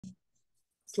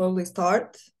slowly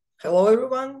start. Hello,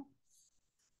 everyone.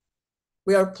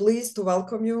 We are pleased to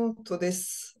welcome you to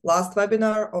this last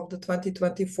webinar of the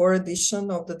 2024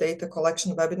 edition of the Data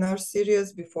Collection Webinar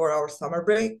Series before our summer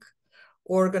break,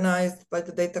 organized by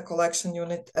the Data Collection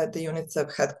Unit at the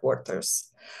UNICEF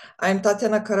headquarters. I'm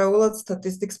Tatiana Karaulac,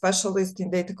 Statistics Specialist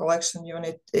in Data Collection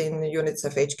Unit in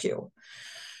UNICEF HQ.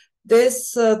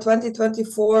 This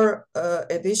 2024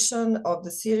 edition of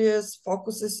the series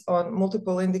focuses on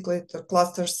multiple indicator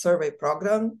cluster survey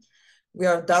program. We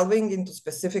are delving into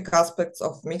specific aspects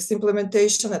of mixed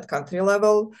implementation at country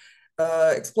level,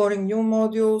 exploring new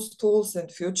modules, tools,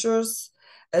 and features,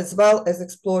 as well as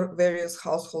explore various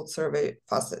household survey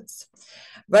facets.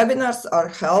 Webinars are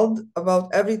held about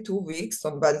every 2 weeks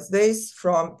on Wednesdays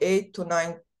from 8 to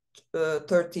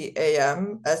 9:30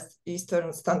 a.m. as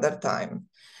Eastern Standard Time.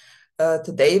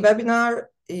 Today's webinar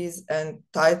is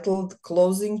entitled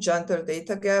Closing Gender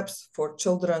Data Gaps for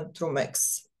Children Through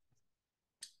Mix.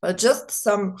 Just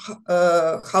some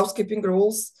housekeeping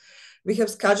rules. We have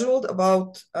scheduled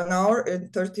about an hour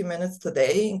and 30 minutes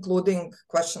today, including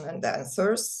question and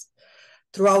answers.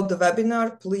 Throughout the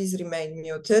webinar, please remain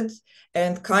muted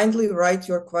and kindly write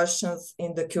your questions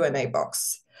in the Q&A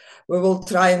box. We will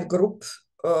try and group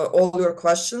all your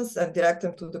questions and direct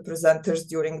them to the presenters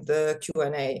during the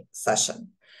Q&A session.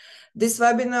 This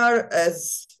webinar,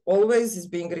 as always, is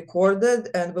being recorded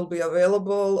and will be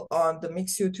available on the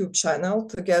Mix YouTube channel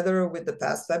together with the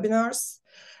past webinars.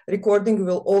 Recording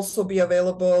will also be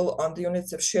available on the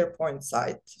UNICEF SharePoint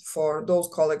site for those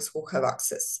colleagues who have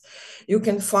access. You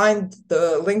can find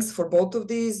the links for both of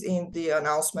these in the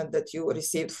announcement that you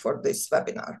received for this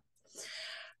webinar.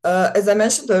 As I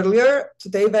mentioned earlier,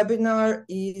 today's webinar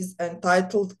is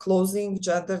entitled Closing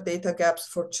Gender Data Gaps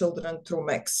for Children Through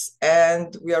Mix.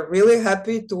 And we are really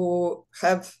happy to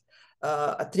have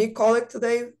three colleagues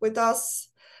today with us.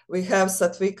 We have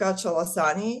Satvika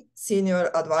Chalasani, Senior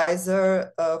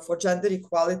Advisor for Gender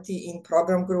Equality in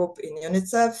Program Group in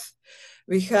UNICEF.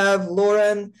 We have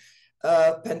Lauren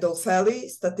Pandolfelli,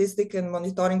 Statistic and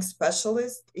Monitoring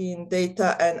Specialist in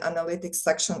Data and Analytics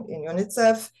Section in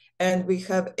UNICEF. And we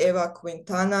have Eva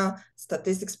Quintana,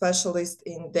 Statistics Specialist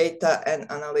in Data and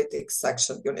Analytics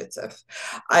Section, UNICEF.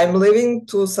 I'm leaving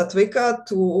to Satvika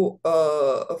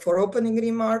for opening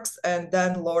remarks, and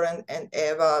then Lauren and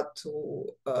Eva to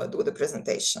do the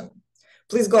presentation.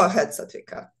 Please go ahead,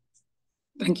 Satvika.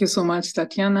 Thank you so much,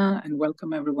 Tatiana, and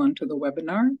welcome everyone to the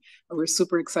webinar. We're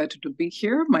super excited to be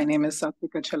here. My name is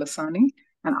Satvika Chalasani,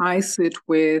 and I sit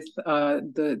with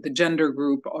the gender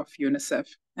group of UNICEF,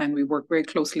 and we work very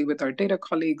closely with our data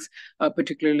colleagues,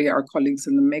 particularly our colleagues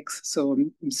in the mix. So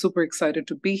I'm super excited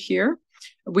to be here.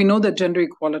 We know that gender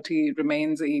equality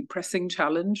remains a pressing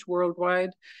challenge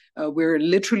worldwide. We're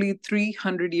literally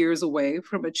 300 years away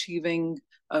from achieving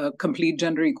complete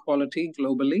gender equality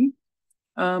globally.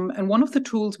 And one of the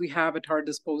tools we have at our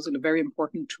disposal, a very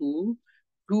important tool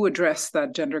to address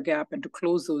that gender gap and to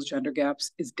close those gender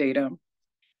gaps, is data.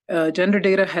 Gender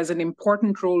data has an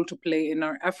important role to play in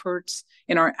our efforts,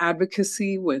 in our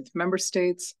advocacy with member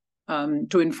states,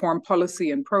 to inform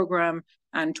policy and program,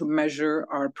 and to measure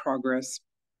our progress.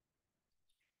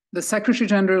 The Secretary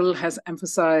General has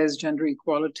emphasized gender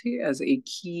equality as a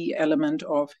key element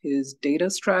of his data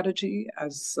strategy,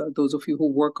 as those of you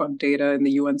who work on data in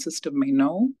the UN system may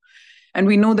know. And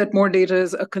we know that more data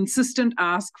is a consistent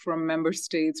ask from member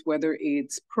states, whether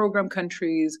it's program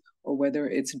countries or whether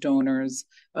it's donors.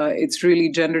 It's really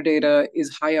gender data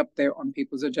is high up there on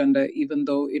people's agenda, even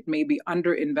though it may be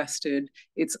underinvested.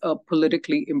 It's a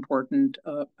politically important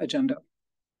agenda.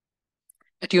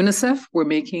 At UNICEF, we're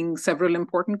making several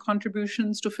important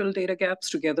contributions to fill data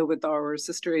gaps together with our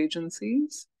sister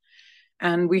agencies.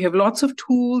 And we have lots of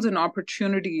tools and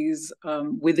opportunities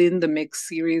within the Mix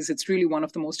series. It's really one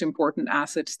of the most important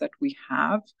assets that we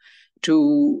have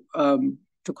to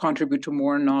contribute to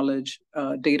more knowledge,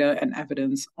 data, and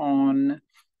evidence on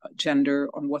gender,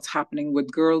 on what's happening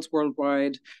with girls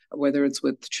worldwide, whether it's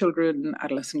with children,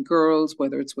 adolescent girls,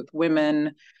 whether it's with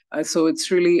women. So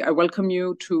it's really, I welcome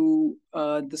you to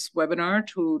this webinar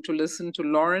to listen to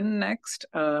Lauren next,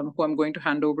 who I'm going to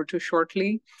hand over to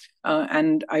shortly.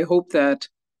 And I hope that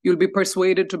you'll be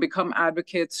persuaded to become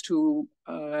advocates, to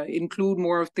include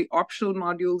more of the optional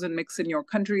modules and mix in your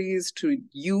countries, to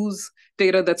use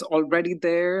data that's already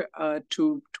there,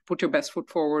 to put your best foot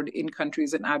forward in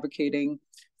countries and advocating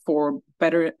for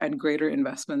better and greater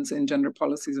investments in gender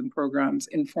policies and programs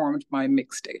informed by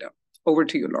mixed data. Over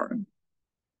to you, Lauren.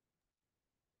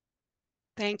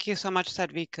 Thank you so much,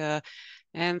 Satvika.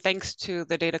 And thanks to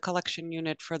the Data Collection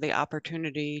Unit for the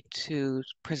opportunity to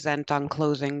present on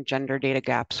closing gender data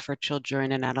gaps for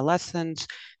children and adolescents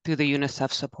through the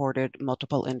UNICEF-supported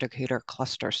Multiple Indicator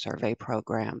Cluster Survey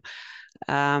Program.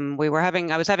 I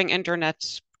was having internet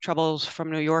troubles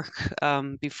from New York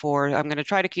before. I'm going to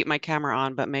try to keep my camera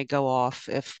on, but may go off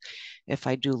if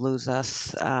I do lose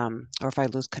us or if I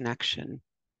lose connection.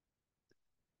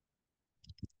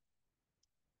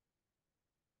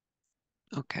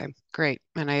 Okay, great.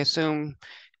 And I assume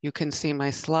you can see my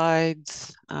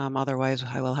slides. Otherwise,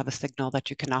 I will have a signal that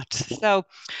you cannot. So,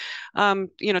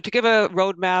 to give a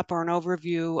roadmap or an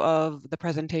overview of the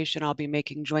presentation I'll be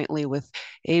making jointly with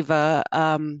Ava,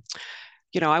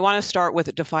 I want to start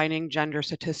with defining gender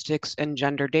statistics and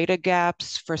gender data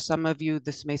gaps. For some of you,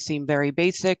 this may seem very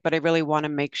basic, but I really want to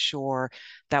make sure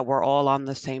that we're all on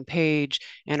the same page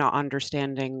in our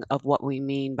understanding of what we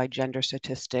mean by gender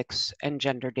statistics and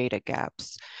gender data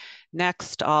gaps.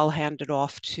 Next, I'll hand it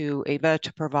off to Ava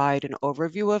to provide an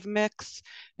overview of MIX,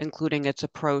 including its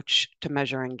approach to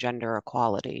measuring gender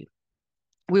equality.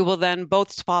 We will then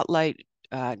both spotlight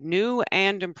new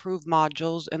and improved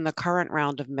modules in the current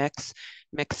round of MIX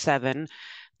 7,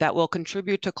 that will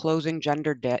contribute to closing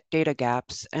gender data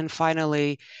gaps, and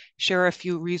finally, share a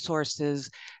few resources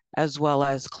as well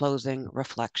as closing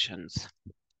reflections.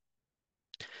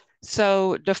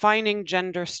 So, defining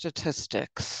gender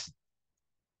statistics.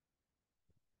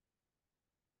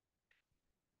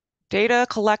 Data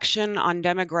collection on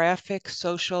demographic,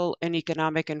 social, and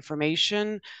economic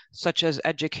information, such as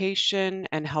education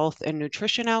and health and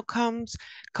nutrition outcomes,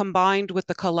 combined with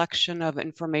the collection of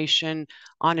information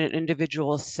on an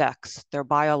individual's sex, their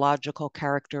biological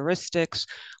characteristics,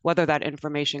 whether that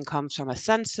information comes from a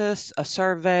census, a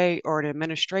survey, or an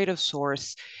administrative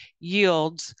source,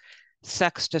 yields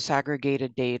sex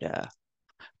disaggregated data.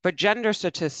 But gender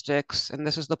statistics, and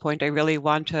this is the point I really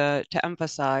want to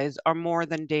emphasize, are more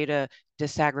than data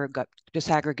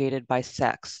disaggregated by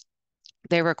sex.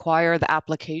 They require the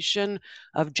application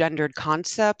of gendered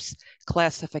concepts,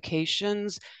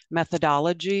 classifications,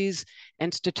 methodologies,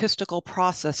 and statistical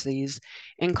processes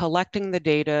in collecting the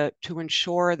data to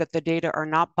ensure that the data are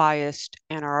not biased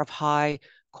and are of high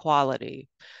quality.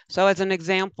 So as an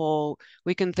example,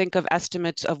 we can think of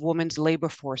estimates of women's labor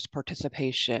force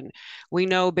participation. We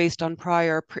know based on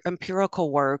prior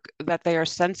empirical work that they are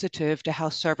sensitive to how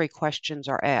survey questions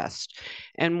are asked.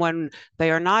 And when they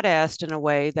are not asked in a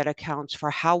way that accounts for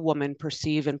how women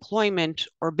perceive employment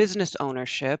or business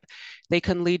ownership, they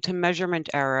can lead to measurement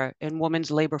error in women's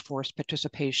labor force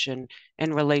participation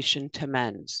in relation to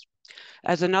men's.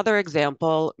 As another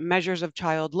example, measures of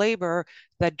child labor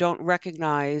that don't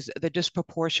recognize the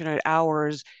disproportionate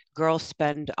hours girls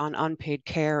spend on unpaid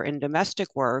care and domestic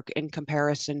work in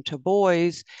comparison to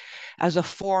boys as a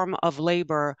form of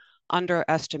labor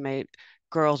underestimate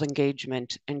girls'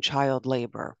 engagement in child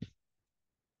labor.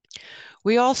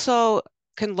 We also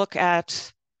can look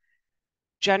at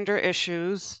gender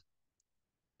issues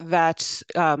that,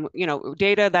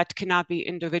 data that cannot be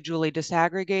individually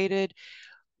disaggregated,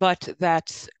 but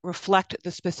that reflect the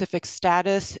specific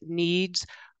status, needs,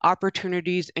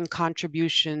 opportunities, and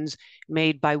contributions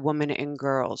made by women and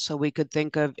girls. So we could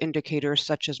think of indicators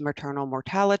such as maternal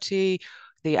mortality,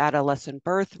 the adolescent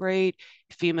birth rate,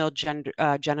 female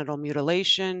genital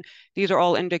mutilation. These are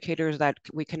all indicators that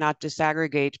we cannot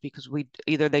disaggregate because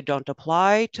either they don't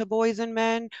apply to boys and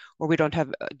men, or we don't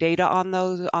have data on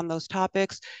those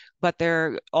topics, but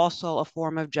they're also a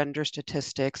form of gender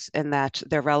statistics in that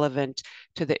they're relevant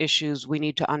to the issues we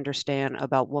need to understand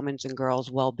about women's and girls'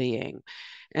 well-being.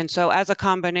 And so as a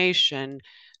combination,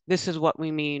 this is what we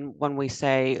mean when we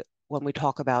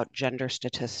talk about gender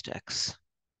statistics.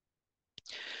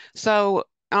 So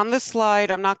on this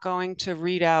slide, I'm not going to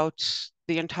read out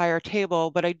the entire table,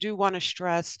 but I do want to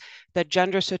stress that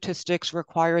gender statistics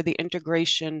require the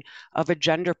integration of a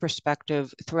gender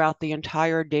perspective throughout the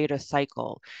entire data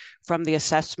cycle, from the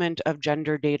assessment of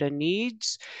gender data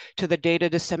needs to the data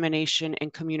dissemination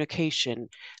and communication,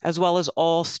 as well as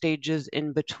all stages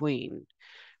in between.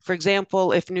 For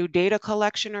example, if new data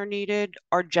collection are needed,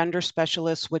 are gender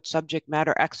specialists with subject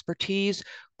matter expertise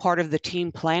part of the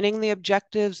team planning the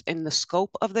objectives and the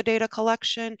scope of the data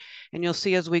collection? And you'll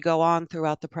see as we go on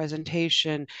throughout the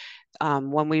presentation,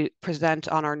 when we present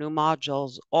on our new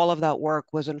modules, all of that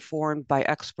work was informed by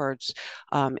experts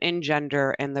in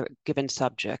gender and the given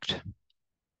subject.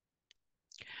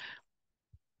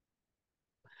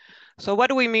 So what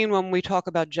do we mean when we talk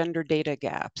about gender data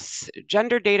gaps?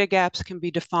 Gender data gaps can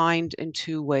be defined in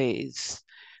two ways.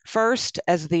 First,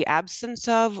 as the absence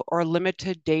of or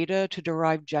limited data to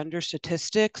derive gender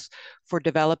statistics for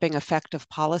developing effective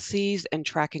policies and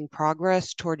tracking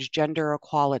progress towards gender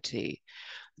equality.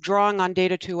 Drawing on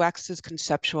Data 2X's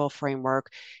conceptual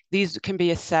framework, these can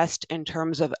be assessed in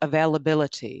terms of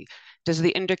availability. Does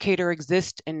the indicator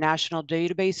exist in national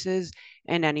databases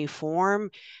in any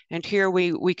form? And here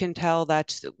we can tell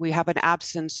that we have an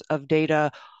absence of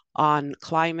data on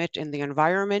climate and the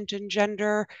environment and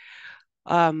gender.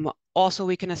 Also,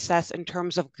 we can assess in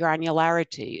terms of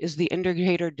granularity. Is the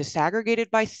indicator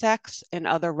disaggregated by sex and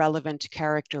other relevant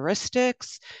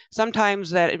characteristics? Sometimes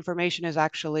that information is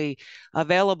actually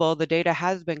available. The data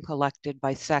has been collected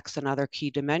by sex and other key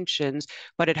dimensions,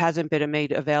 but it hasn't been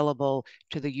made available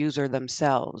to the user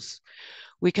themselves.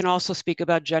 We can also speak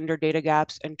about gender data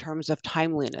gaps in terms of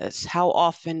timeliness. How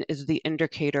often is the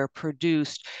indicator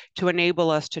produced to enable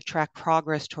us to track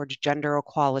progress towards gender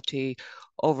equality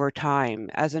over time?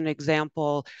 As an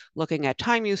example, looking at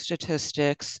time use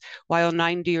statistics, while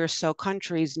 90 or so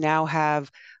countries now have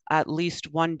at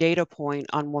least one data point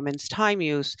on women's time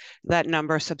use, that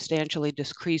number substantially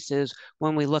decreases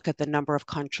when we look at the number of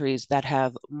countries that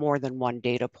have more than one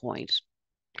data point.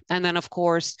 And then, of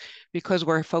course, because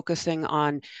we're focusing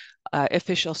on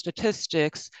official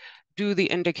statistics, do the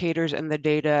indicators and the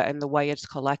data and the way it's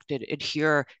collected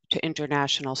adhere to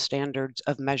international standards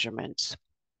of measurements?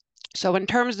 So in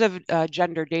terms of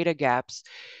gender data gaps,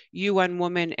 UN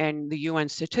Women and the UN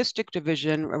Statistic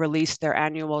Division released their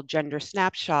annual gender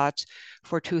snapshots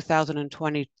for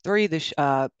 2023 this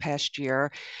past year.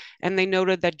 And they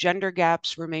noted that gender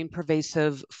gaps remain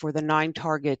pervasive for the 9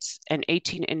 targets and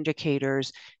 18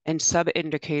 indicators and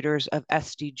sub-indicators of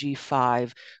SDG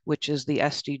 5, which is the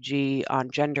SDG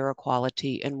on gender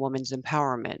equality and women's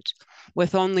empowerment,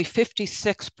 with only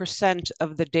 56%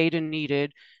 of the data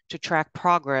needed to track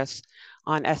progress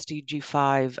on SDG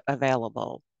 5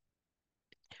 available.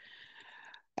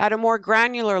 At a more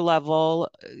granular level,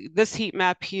 this heat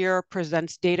map here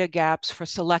presents data gaps for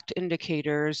select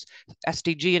indicators,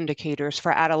 SDG indicators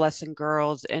for adolescent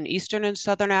girls in Eastern and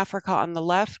Southern Africa on the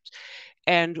left,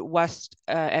 and West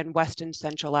and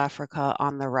Central Africa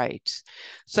on the right.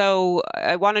 So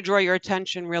I want to draw your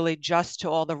attention really just to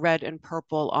all the red and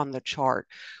purple on the chart,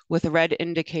 with red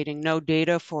indicating no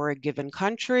data for a given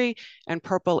country and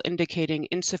purple indicating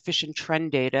insufficient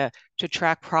trend data to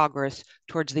track progress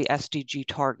towards the SDG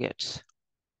targets.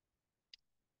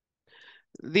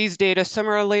 These data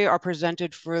similarly are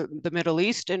presented for the Middle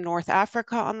East and North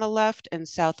Africa on the left and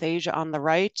South Asia on the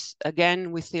right.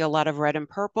 Again, we see a lot of red and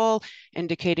purple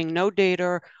indicating no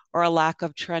data or a lack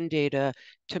of trend data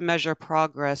to measure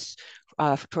progress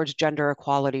towards gender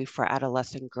equality for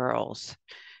adolescent girls.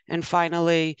 And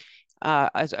finally,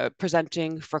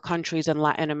 presenting for countries in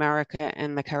Latin America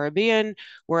and the Caribbean,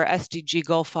 where SDG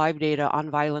Goal 5 data on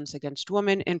violence against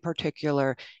women in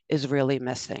particular is really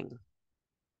missing.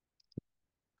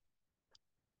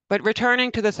 But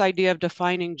returning to this idea of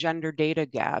defining gender data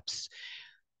gaps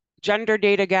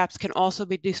can also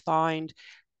be defined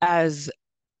as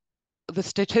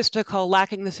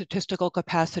lacking the statistical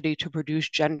capacity to produce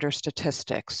gender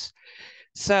statistics.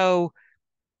 So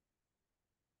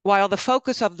while the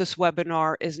focus of this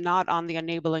webinar is not on the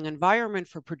enabling environment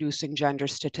for producing gender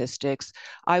statistics,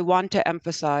 I want to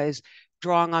emphasize,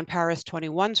 drawing on Paris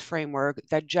 21's framework,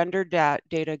 that gender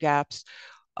data gaps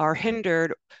are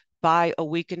hindered by a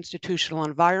weak institutional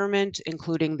environment,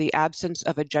 including the absence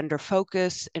of a gender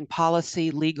focus in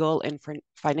policy, legal, and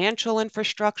financial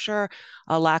infrastructure,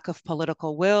 a lack of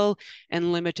political will,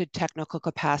 and limited technical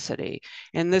capacity.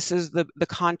 And this is the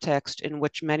context in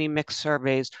which many mixed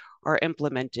surveys are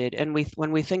implemented. And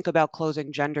when we think about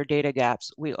closing gender data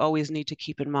gaps, we always need to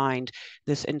keep in mind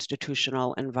this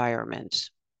institutional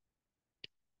environment.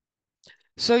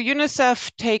 So UNICEF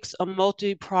takes a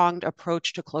multi-pronged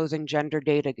approach to closing gender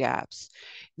data gaps.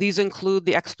 These include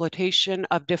the exploitation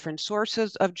of different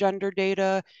sources of gender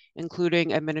data,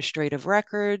 including administrative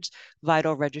records,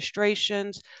 vital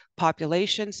registrations,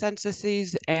 population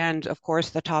censuses, and of course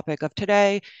the topic of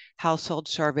today, household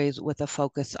surveys with a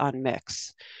focus on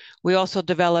mix. We also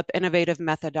develop innovative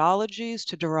methodologies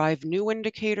to derive new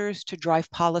indicators to drive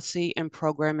policy and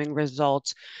programming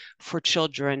results for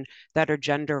children that are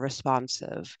gender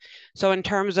responsive. So in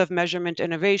terms of measurement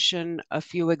innovation, a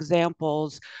few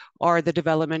examples are the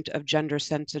development of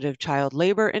gender-sensitive child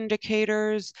labor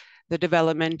indicators, the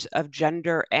development of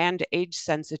gender and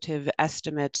age-sensitive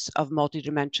estimates of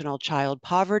multidimensional child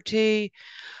poverty,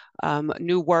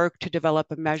 new work to develop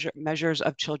measures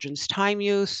of children's time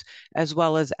use, as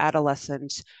well as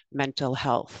adolescent mental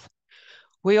health.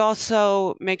 We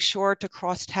also make sure to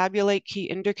cross-tabulate key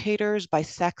indicators by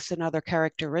sex and other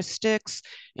characteristics,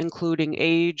 including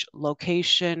age,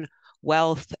 location,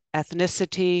 wealth,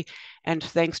 ethnicity, and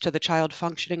thanks to the child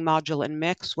functioning module in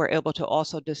MIX, we're able to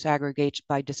also disaggregate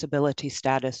by disability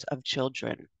status of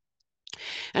children.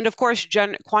 And of course,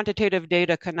 quantitative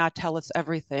data cannot tell us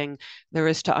everything there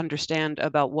is to understand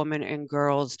about women and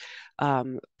girls'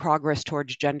 progress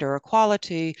towards gender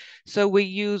equality. So we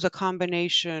use a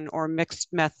combination or mixed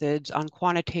methods on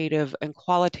quantitative and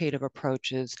qualitative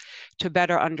approaches to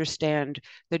better understand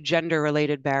the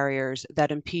gender-related barriers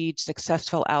that impede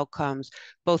successful outcomes,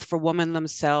 both for women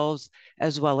themselves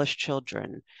as well as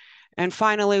children. And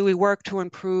finally, we work to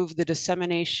improve the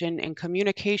dissemination and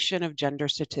communication of gender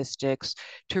statistics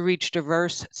to reach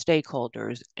diverse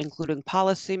stakeholders, including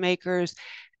policymakers,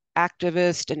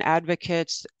 activists and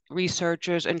advocates,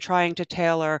 researchers, and trying to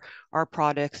tailor our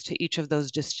products to each of those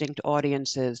distinct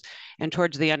audiences. And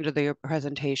towards the end of the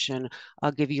presentation,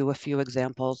 I'll give you a few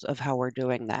examples of how we're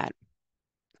doing that.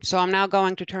 So I'm now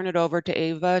going to turn it over to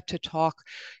Ava to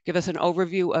give us an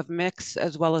overview of MIX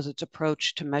as well as its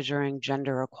approach to measuring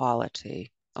gender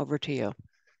equality. Over to you.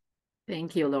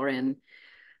 Thank you, Lauren.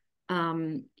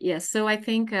 Yes, so I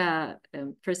think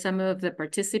for some of the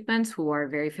participants who are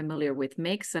very familiar with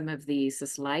MIX, some of these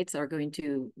slides are going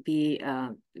to be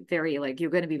you're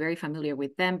going to be very familiar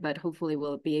with them, but hopefully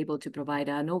we'll be able to provide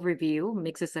an overview.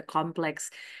 MIX is a complex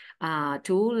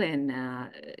tool, and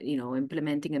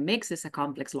implementing a MIX is a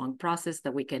complex, long process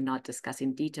that we cannot discuss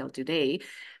in detail today.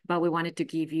 But we wanted to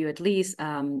give you at least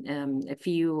a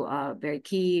few very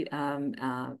key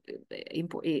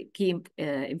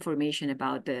information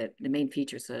about the main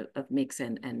features of MIX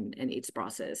and its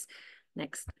process.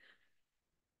 Next.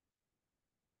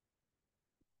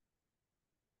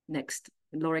 Next.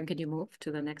 Lauren, can you move to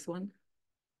the next one?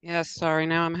 Yes, sorry,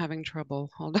 now I'm having trouble.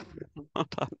 Hold on.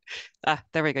 Hold on.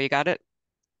 There we go. You got it?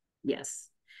 Yes.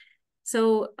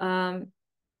 So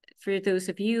for those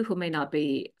of you who may not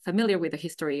be familiar with the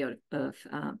history of the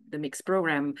MIX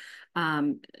program,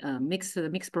 the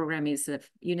MIX program is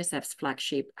UNICEF's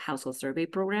flagship household survey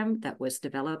program that was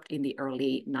developed in the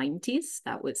early 90s.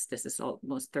 This is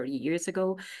almost 30 years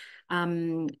ago.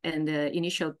 And the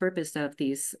initial purpose of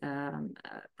this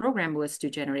program was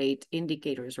to generate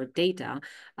indicators or data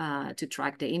to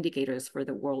track the indicators for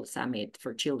the World Summit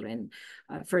for Children,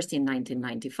 first in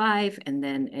 1995 and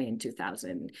then in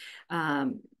 2000.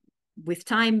 With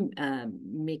time,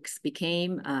 MIX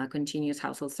became a continuous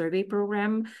household survey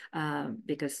program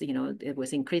because it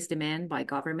was increased demand by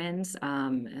governments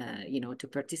to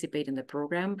participate in the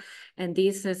program, and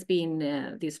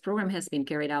this program has been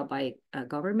carried out by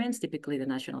governments. Typically, the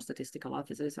National Statistical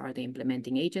Offices are the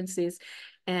implementing agencies,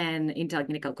 and in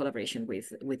technical collaboration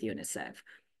with UNICEF.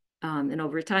 And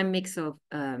over time, MIX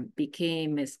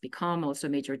has become also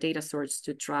a major data source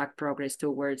to track progress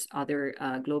towards other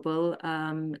global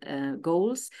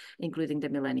goals, including the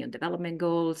Millennium Development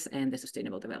Goals and the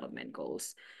Sustainable Development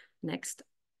Goals. Next.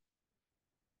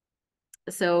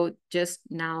 So just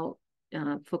now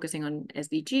focusing on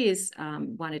SDGs,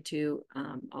 wanted to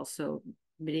also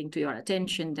bring to your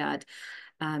attention that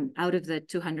out of the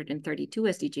 232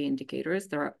 SDG indicators,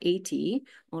 there are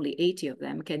only 80 of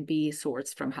them can be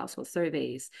sourced from household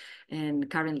surveys. And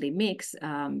currently MIX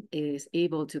is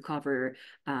able to cover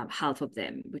half of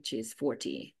them, which is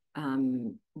 40.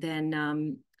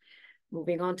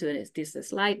 Moving on to this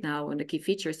slide now on the key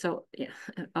features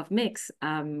of MIX.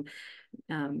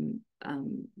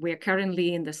 We are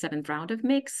currently in the 7th round of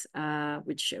MIX,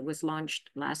 which was launched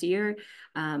last year.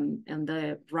 On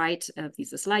the right of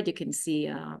this slide, you can see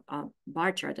a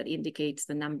bar chart that indicates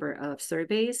the number of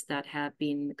surveys that have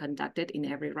been conducted in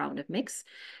every round of MIX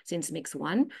since MIX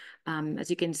 1. As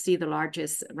you can see, the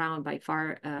largest round by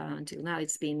far until now,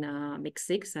 it's been MIX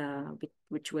 6,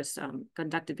 which was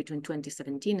conducted between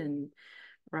 2017 and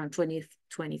around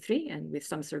 2023, and with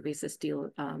some surveys still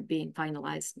being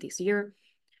finalized this year.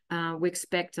 We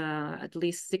expect at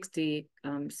least 60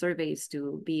 surveys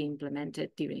to be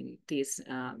implemented during this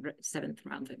 7th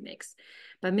round of MIX.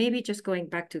 But maybe just going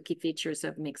back to key features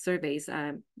of MIX surveys,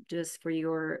 just for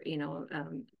your,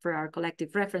 for our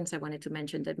collective reference, I wanted to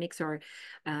mention that MIX are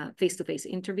face-to-face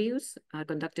interviews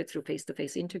conducted through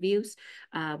face-to-face interviews.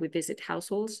 We visit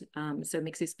households. So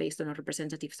MIX is based on a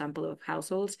representative sample of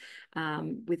households.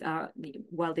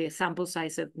 While the sample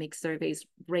size of MIX surveys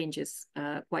ranges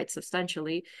quite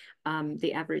substantially,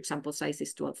 the average sample size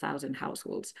is 12,000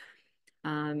 households.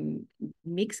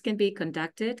 Mix can be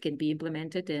conducted, can be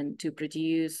implemented, and to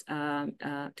produce,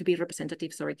 to be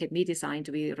representative, sorry, can be designed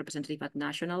to be representative at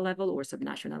national level or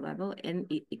subnational level. And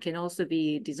it can also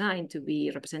be designed to be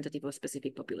representative of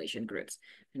specific population groups.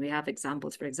 And we have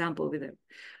examples, for example, with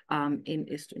in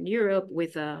Eastern Europe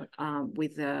with a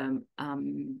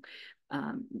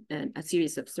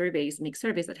series of surveys, mixed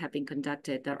surveys that have been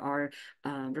conducted that are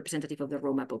representative of the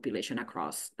Roma population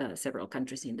across several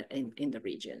countries in the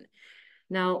region.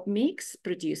 Now, Mix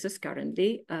produces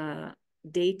currently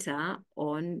data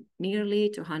on nearly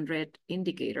 200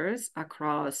 indicators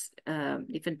across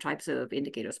different types of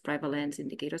indicators, prevalence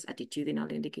indicators,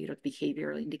 attitudinal indicators,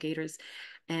 behavioral indicators.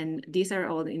 And these are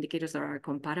all the indicators that are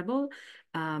compatible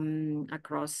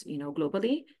across,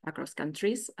 globally, across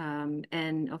countries.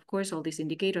 And of course, all these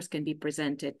indicators can be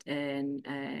presented and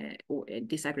or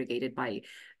disaggregated by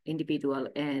individual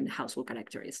and household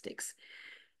characteristics.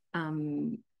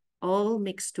 All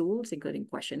mixed tools, including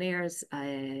questionnaires,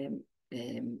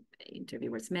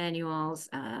 interviewers' manuals,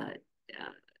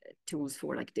 tools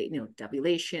for like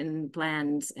tabulation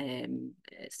plans,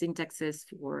 syntaxes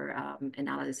for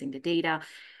analyzing the data.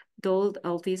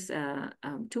 All these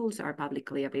tools are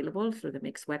publicly available through the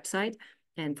Mix website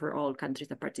and for all countries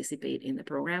that participate in the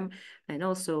program. And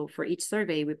also for each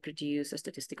survey, we produce a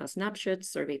statistical snapshot,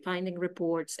 survey finding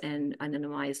reports, and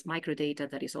anonymized microdata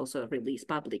that is also released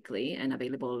publicly and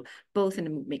available both in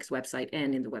the Mix website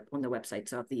and in the on the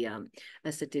websites of the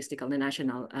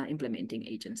national implementing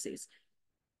agencies.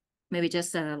 Maybe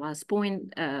just a last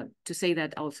point to say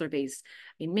that all surveys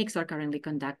in Mix are currently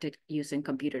conducted using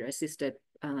computer-assisted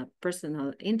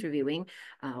personal interviewing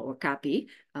or CAPI,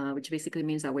 which basically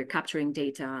means that we're capturing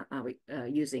data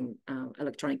using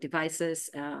electronic devices.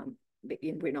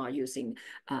 We're not using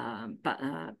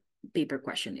paper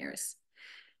questionnaires.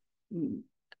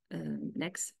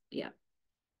 Next, yeah.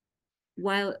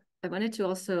 While I wanted to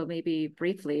also maybe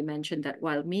briefly mention that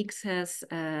while Mix is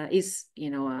a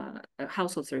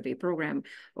household survey program,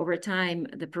 over time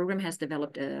the program has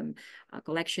developed a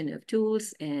collection of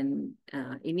tools and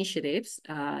initiatives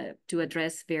to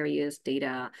address various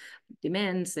data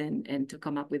demands and to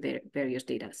come up with various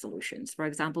data solutions. For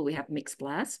example, we have Mix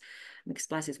Plus. Mix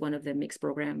Plus is one of the Mix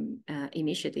program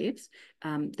initiatives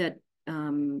that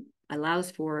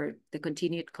allows for the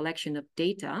continued collection of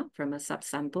data from a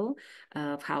subsample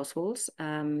of households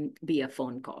via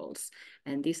phone calls.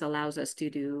 And this allows us to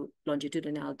do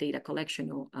longitudinal data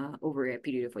collection over a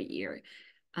period of a year.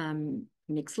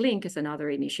 MixLink is another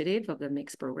initiative of the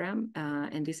Mix program,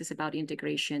 and this is about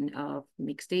integration of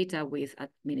mixed data with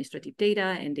administrative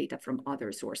data and data from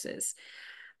other sources.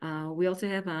 We also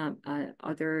have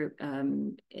other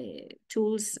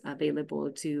tools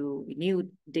available to new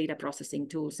data processing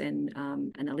tools and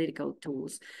analytical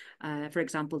tools. For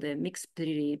example, the Mixed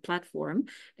platform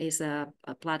is a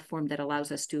platform that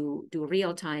allows us to do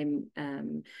real-time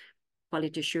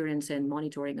quality assurance and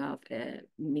monitoring of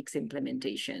Mix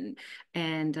implementation.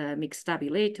 And Mix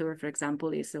Tabulator, for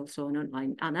example, is also an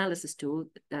online analysis tool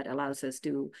that allows us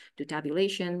to do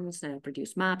tabulations,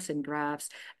 produce maps and graphs.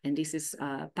 And this is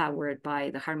powered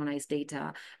by the harmonized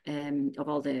data of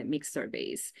all the Mix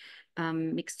surveys.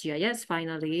 MixGIS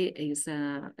finally is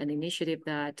an initiative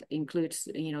that includes,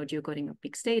 geocoding of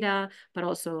mixed data, but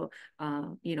also,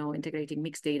 integrating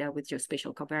mixed data with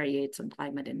geospatial covariates on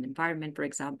climate and environment, for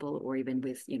example, or even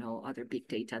with, other big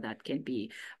data that can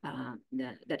be,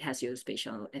 that has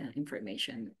geospatial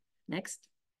information. Next.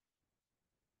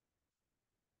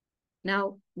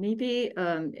 Now, maybe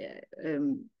I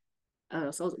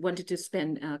also wanted to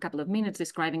spend a couple of minutes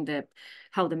describing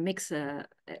how the Mix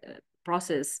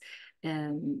process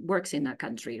works in a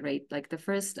country, right? Like the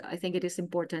first, I think it is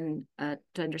important to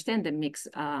understand the Mix,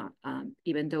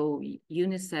 even though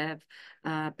UNICEF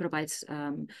provides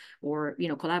or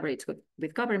collaborates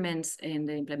with governments in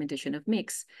the implementation of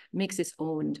Mix. Mix is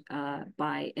owned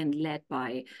by and led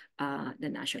by the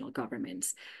national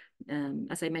governments.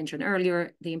 As I mentioned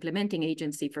earlier, the implementing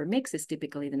agency for Mix is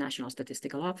typically the National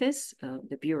Statistical Office,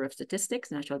 the Bureau of Statistics,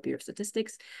 National Bureau of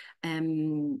Statistics.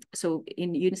 So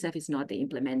in UNICEF is not the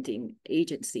implementing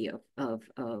agency of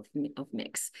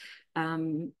Mix.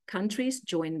 Countries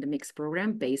join the Mix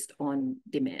program based on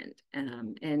demand.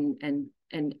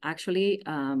 And actually,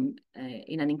 in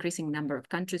an increasing number of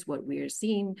countries, what we are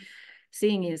seeing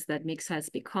is that Mix has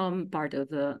become part of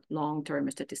the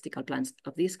long-term statistical plans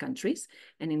of these countries.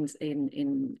 And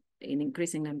in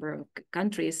increasing number of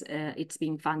countries, it's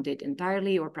being funded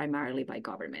entirely or primarily by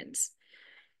governments.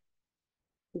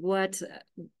 what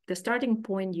the starting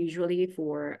point usually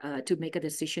for to make a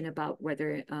decision about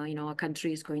whether a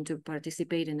country is going to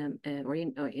participate in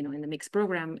in the mixed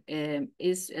program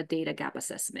is a data gap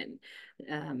assessment.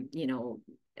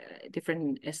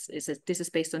 This is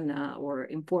based on or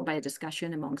informed by a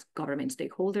discussion amongst government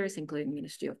stakeholders, including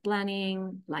Ministry of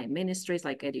Planning, line ministries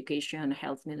like education,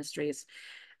 health ministries,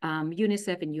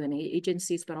 UNICEF and UN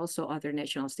agencies, but also other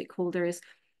national stakeholders.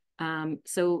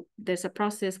 So there's a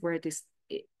process where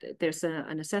there's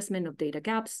an assessment of data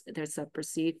gaps. There's a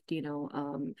perceived,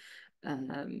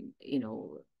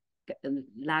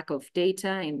 lack of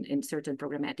data in certain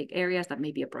programmatic areas that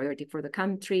may be a priority for the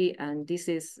country, and this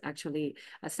is actually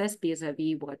assessed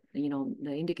vis-a-vis what the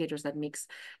indicators that mix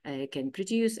can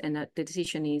produce, and that the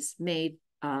decision is made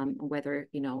whether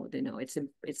it's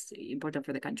important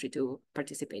for the country to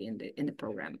participate in the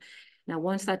program. Now,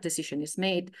 once that decision is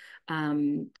made,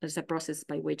 there's a process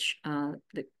by which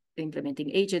the implementing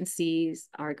agencies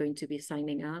are going to be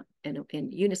signing up, and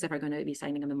UNICEF are going to be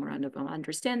signing a memorandum of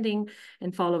understanding,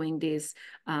 and following this,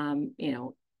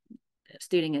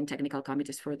 steering and technical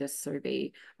committees for the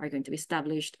survey are going to be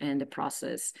established, and the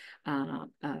process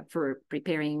for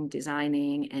preparing,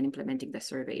 designing, and implementing the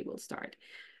survey will start.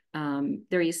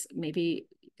 There is, maybe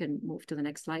you can move to the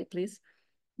next slide, please.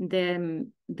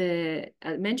 Then I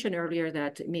mentioned earlier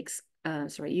that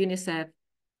UNICEF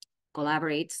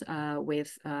collaborates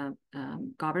with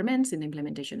governments in the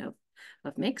implementation of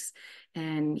mix.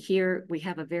 And here we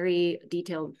have a very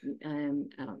detailed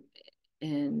and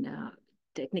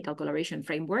technical collaboration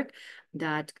framework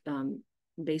that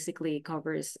basically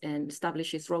covers and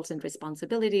establishes roles and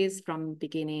responsibilities from the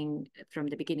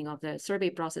beginning of the survey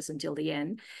process until the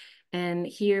end. And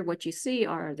here what you see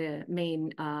are the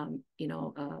main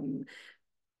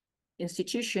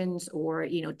institutions or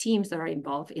teams that are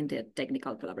involved in the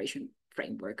technical collaboration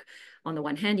framework. On the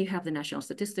one hand, you have the National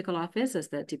Statistical Office as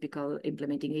the typical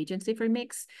implementing agency for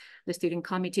mix. The steering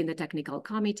committee and the technical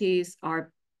committees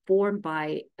are formed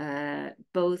by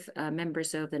both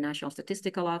members of the National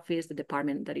Statistical Office, the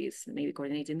department that is maybe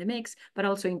coordinating the mix, but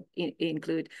also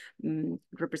include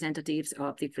representatives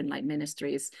of different line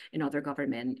ministries and other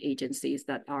government agencies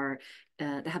that are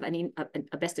that have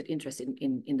a vested interest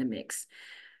in the mix.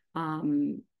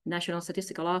 National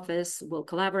Statistical Office will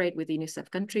collaborate with the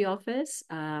UNICEF country office,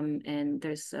 and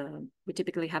we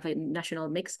typically have a national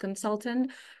mix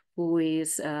consultant who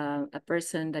is a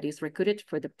person that is recruited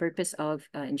for the purpose of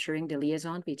ensuring the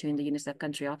liaison between the UNICEF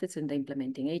country office and the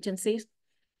implementing agencies.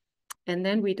 And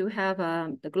then we do have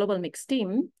the global mix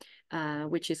team,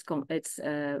 which is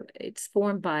it's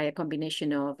formed by a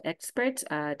combination of experts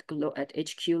at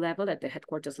HQ level, at the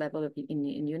headquarters level in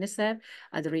UNICEF,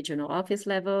 at the regional office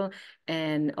level,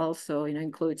 and also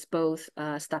includes both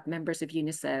staff members of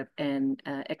UNICEF and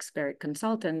expert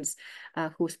consultants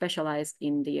who specialize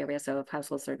in the areas of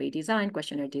household survey design,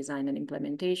 questionnaire design and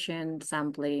implementation,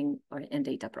 sampling, and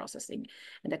data processing.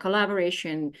 And the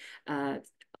collaboration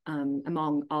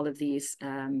among all of these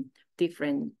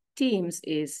different teams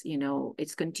is,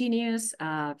 it's continuous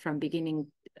from beginning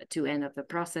to end of the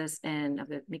process and of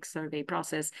the mixed survey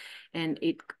process. And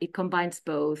it combines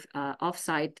both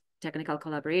offsite technical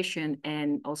collaboration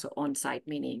and also on-site,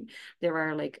 meaning there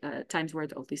are times where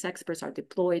all these experts are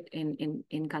deployed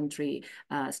in country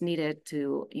as needed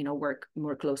to work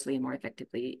more closely and more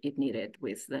effectively if needed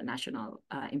with the national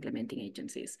implementing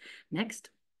agencies. Next.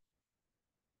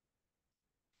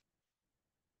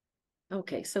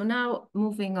 Okay, so now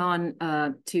moving on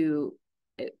to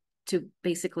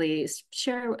basically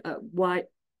share what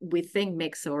we think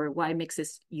mix, or why mix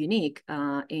is unique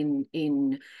in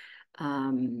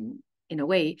a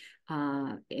way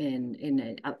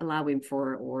in allowing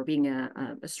for or being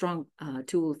a strong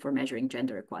tool for measuring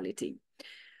gender equality.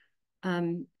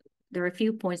 There are a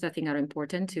few points I think are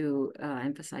important to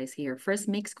emphasize here. First,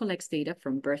 mix collects data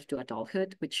from birth to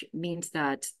adulthood, which means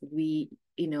that we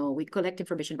collect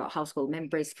information about household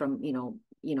members from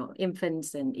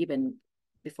infants, and even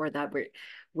before that,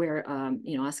 we're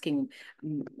asking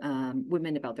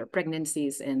women about their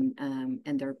pregnancies and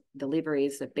their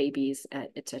deliveries of babies,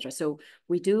 etc. So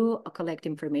we do collect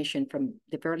information from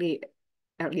the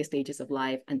early stages of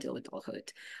life until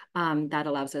adulthood. That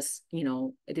allows us,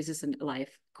 this is a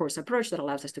life course approach that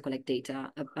allows us to collect data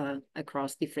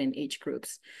across different age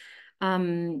groups.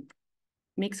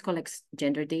 Mix collects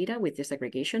gender data with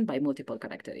disaggregation by multiple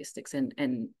characteristics,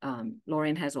 and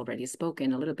Lauren has already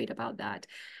spoken a little bit about that.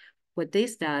 What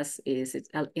this does is it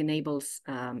enables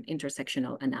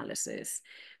intersectional analysis.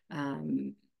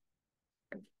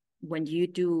 when you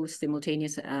do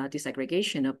simultaneous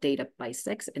disaggregation of data by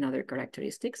sex and other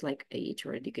characteristics like age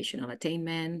or educational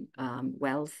attainment,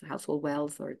 wealth, household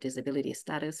wealth, or disability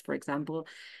status, for example,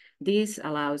 this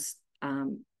allows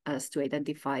us to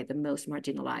identify the most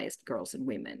marginalized girls and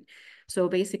women. So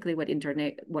basically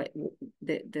the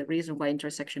reason why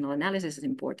intersectional analysis is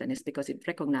important is because it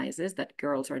recognizes that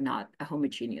girls are not a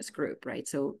homogeneous group, right?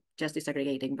 So just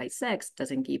disaggregating by sex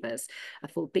doesn't give us a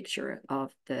full picture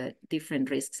of the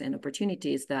different risks and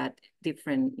opportunities that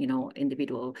different,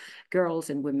 individual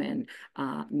girls and women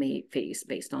may face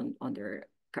based on their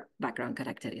background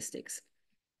characteristics.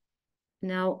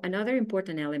 Now, another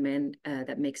important element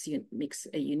that makes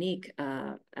a unique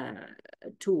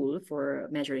tool for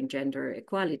measuring gender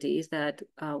equality is that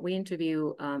we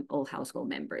interview all household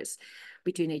members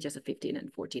between ages of 15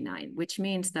 and 49, which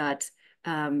means that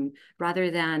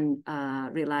rather than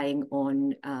relying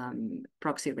on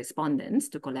proxy respondents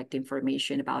to collect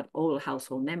information about all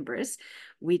household members,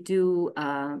 we do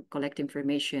collect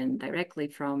information directly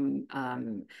from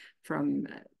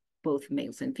both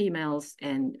males and females,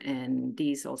 and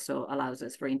this also allows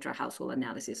us for intra-household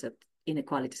analysis of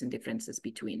inequalities and differences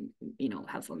between,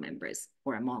 household members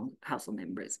or among household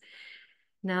members.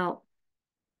 Now,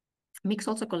 MIX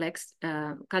also collects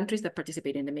countries that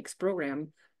participate in the MIX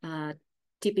program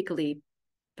typically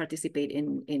participate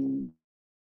in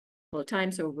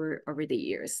times over the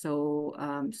years. So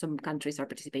some countries are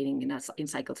participating in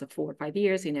cycles of 4 or 5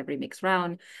 years in every mixed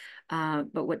round.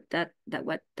 But what that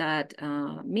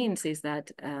means is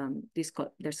that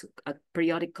there's a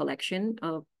periodic collection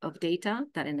of data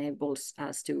that enables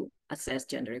us to assess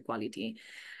gender equality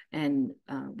and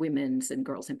women's and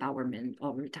girls' empowerment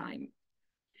over time.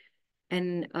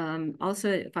 And also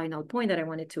a final point that I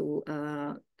wanted to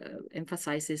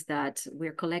emphasize is that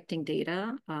we're collecting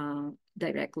data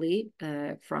directly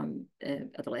from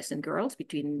adolescent girls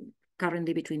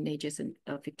currently between ages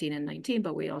of 15 and 19,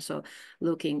 but we're also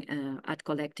looking at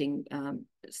collecting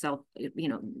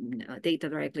data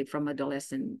directly from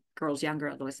younger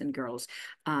adolescent girls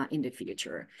in the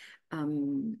future.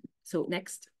 So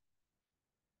next.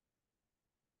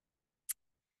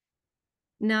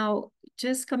 Now,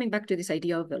 just coming back to this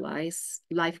idea of the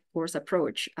life course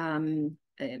approach,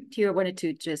 here I wanted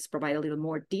to just provide a little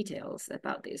more details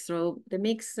about this. So the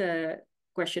MIX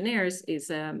questionnaires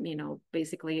is,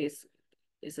 basically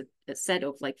is a set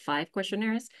of like 5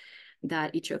 questionnaires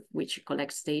that each of which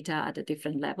collects data at a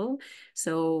different level.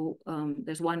 So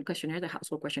there's one questionnaire, the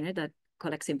household questionnaire, that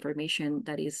collects information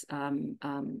that is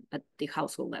at the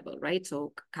household level, right?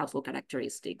 So household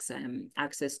characteristics,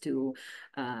 access to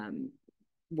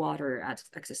water,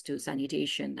 access to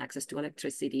sanitation, access to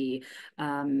electricity,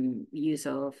 use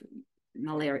of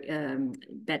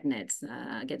bed nets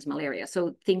against malaria.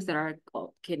 So things that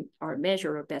are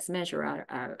measured or best measure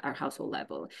are household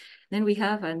level. Then we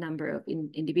have a number of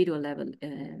individual level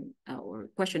or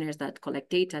questionnaires that collect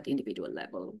data at individual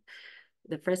level.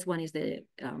 The first one is the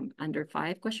under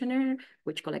 5 questionnaire,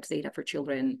 which collects data for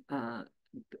children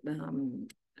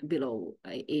below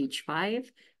age 5.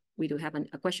 We do have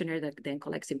a questionnaire that then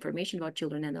collects information about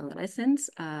children and adolescents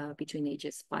between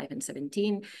ages 5 and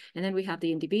 17. And then we have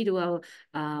the individual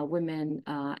women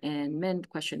and men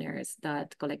questionnaires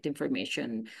that collect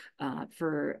information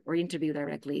or interview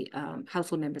directly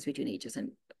household members between ages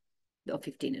of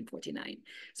 15 and 49.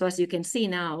 So as you can see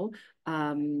now,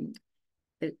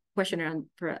 the questionnaire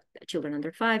for children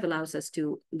under 5 allows us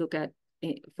to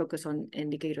focus on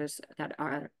indicators that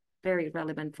are very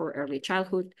relevant for early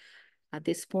childhood. At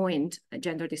this point,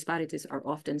 gender disparities are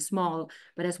often small,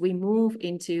 but as we move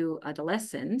into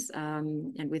adolescence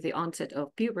and with the onset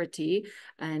of puberty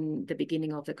and the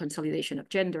beginning of the consolidation of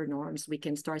gender norms, we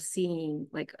can start seeing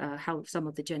how some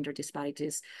of the gender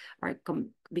disparities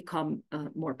become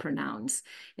more pronounced.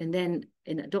 And then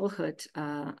in adulthood,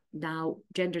 now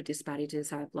gender disparities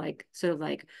have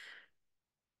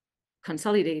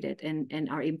consolidated and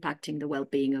are impacting the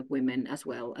well-being of women as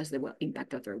well as the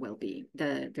impact of their well-being,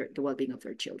 the well-being of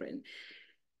their children.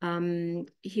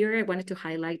 Here I wanted to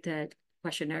highlight that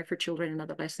questionnaire for children and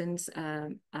adolescents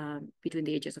between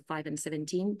the ages of 5 and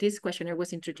 17. This questionnaire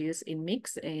was introduced in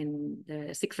MIX in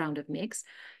the 6th round of MIX,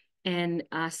 and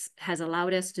has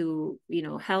allowed us to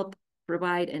help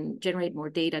provide and generate more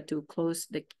data to close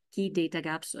the key data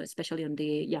gaps, especially on the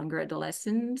younger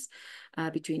adolescents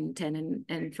between 10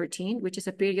 and 13, which is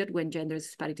a period when gender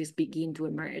disparities begin to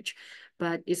emerge,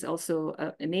 but is also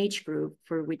an age group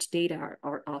for which data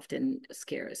are often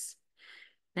scarce.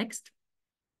 Next.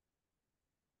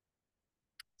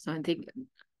 So I think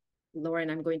Lauren,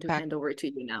 I'm going to hand over to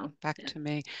you now. Back to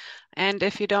me. And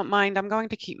if you don't mind, I'm going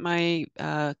to keep my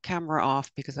camera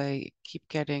off because I keep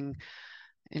getting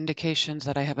indications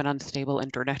that I have an unstable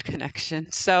internet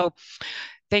connection. So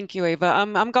thank you, Ava.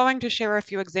 I'm going to share a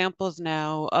few examples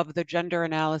now of the gender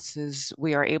analysis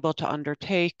we are able to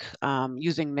undertake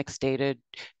using mixed data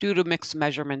due to mixed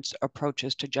measurements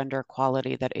approaches to gender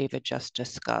equality that Ava just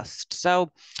discussed.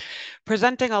 So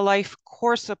presenting a life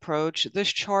course approach, this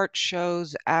chart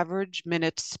shows average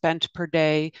minutes spent per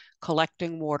day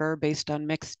collecting water based on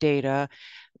mixed data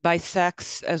by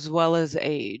sex as well as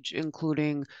age,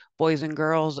 including boys and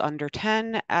girls under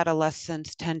 10,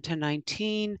 adolescents 10 to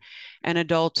 19, and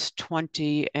adults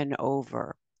 20 and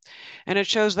over. And it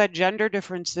shows that gender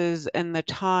differences in the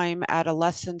time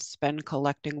adolescents spend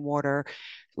collecting water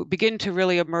begin to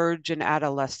really emerge in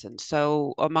adolescence.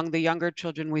 So among the younger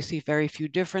children, we see very few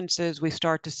differences. We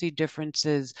start to see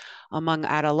differences among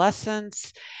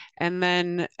adolescents. And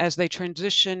then as they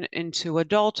transition into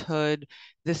adulthood,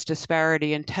 this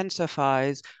disparity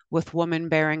intensifies, with women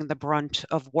bearing the brunt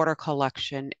of water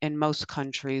collection in most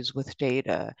countries with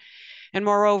data. And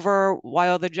moreover,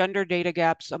 while the gender data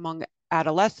gaps among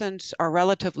adolescents are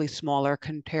relatively smaller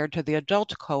compared to the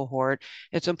adult cohort,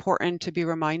 it's important to be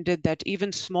reminded that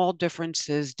even small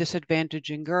differences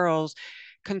disadvantaging girls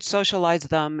can socialize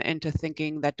them into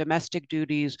thinking that domestic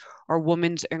duties are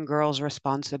women's and girls'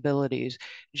 responsibilities,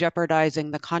 jeopardizing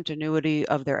the continuity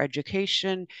of their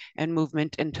education and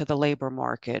movement into the labor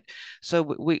market. So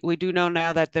we do know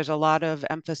now that there's a lot of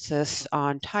emphasis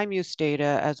on time use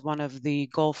data as one of the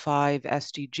Goal 5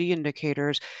 SDG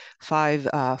indicators,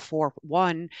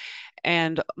 5.4.1,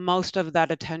 and most of that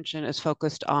attention is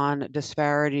focused on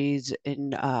disparities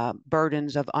in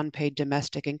burdens of unpaid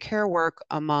domestic and care work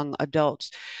among adults.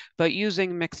 But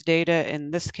using mixed data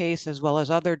in this case, as well as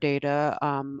other data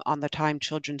on the time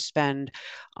children spend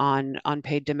on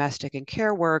unpaid domestic and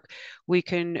care work, we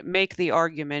can make the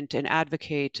argument and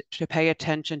advocate to pay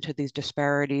attention to these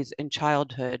disparities in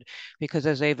childhood, because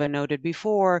as Ava noted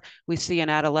before, we see in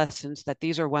adolescence that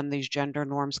these are when these gender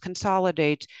norms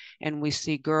consolidate, and we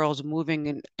see girls moving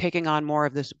and taking on more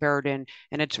of this burden,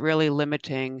 and it's really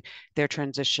limiting their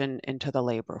transition into the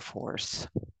labor force.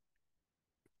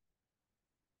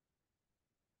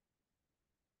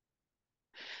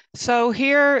 So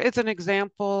here is an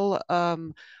example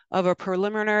of a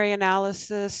preliminary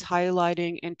analysis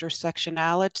highlighting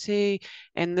intersectionality.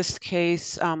 In this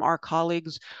case, our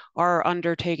colleagues are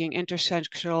undertaking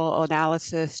intersectional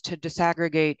analysis to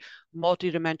disaggregate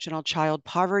multidimensional child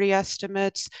poverty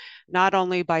estimates, not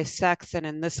only by sex and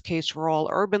in this case rural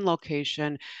urban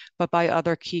location, but by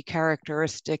other key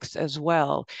characteristics as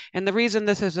well. And the reason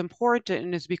this is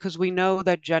important is because we know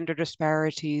that gender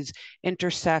disparities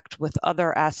intersect with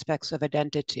other aspects of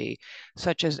identity,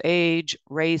 such as age,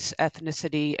 race,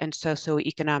 ethnicity, and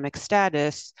socioeconomic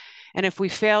status. And if we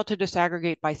fail to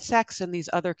disaggregate by sex and these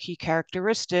other key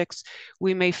characteristics,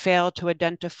 we may fail to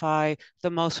identify the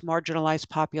most marginalized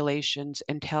populations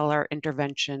and tailor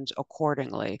interventions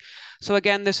accordingly. So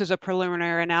again, this is a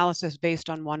preliminary analysis based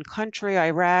on one country,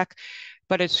 Iraq,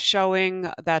 but it's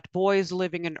showing that boys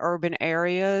living in urban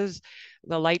areas,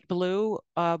 the light blue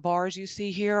bars you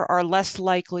see here, are less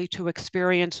likely to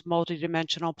experience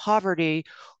multidimensional poverty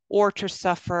or to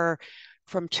suffer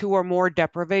from 2 or more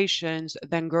deprivations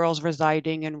than girls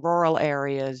residing in rural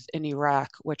areas in Iraq,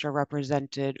 which are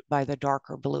represented by the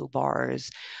darker blue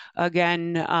bars.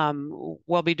 Again,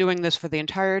 we'll be doing this for the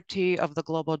entirety of the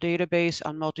global database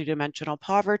on multidimensional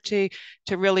poverty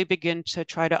to really begin to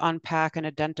try to unpack and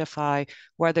identify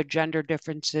whether gender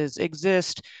differences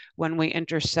exist when we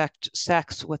intersect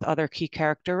sex with other key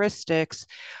characteristics.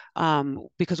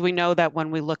 Because we know that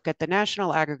when we look at the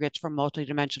national aggregates for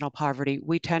multidimensional poverty,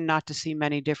 we tend not to see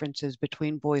many differences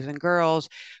between boys and girls,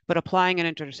 but applying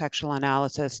an intersectional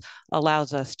analysis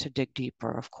allows us to dig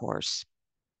deeper, of course.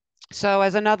 So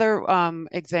as another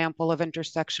example of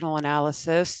intersectional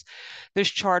analysis, this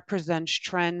chart presents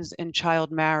trends in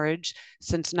child marriage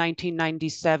since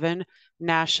 1997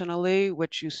 nationally,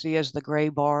 which you see as the gray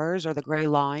bars or the gray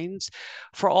lines,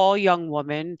 for all young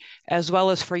women, as well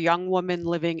as for young women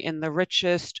living in the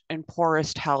richest and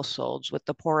poorest households, with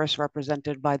the poorest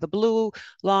represented by the blue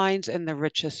lines and the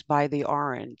richest by the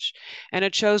orange. And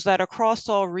it shows that across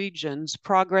all regions,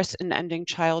 progress in ending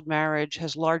child marriage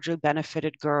has largely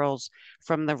benefited girls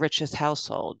from the richest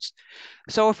households.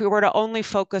 So if we were to only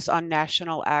focus on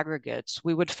national aggregates,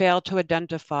 we would fail to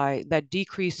identify that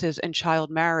decreases in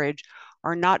child marriage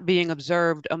are not being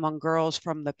observed among girls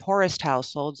from the poorest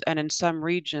households, and in some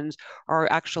regions are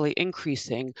actually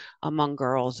increasing among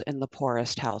girls in the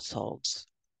poorest households.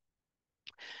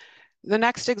 The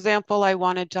next example I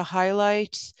wanted to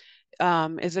highlight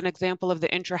is an example of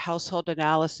the intra-household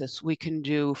analysis we can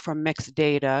do from mixed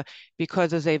data,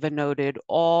 because as Ava noted,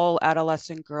 all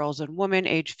adolescent girls and women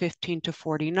aged 15 to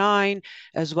 49,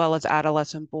 as well as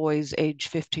adolescent boys aged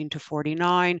 15 to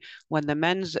 49, when the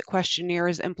men's questionnaire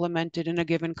is implemented in a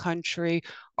given country,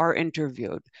 are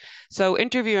interviewed. So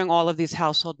interviewing all of these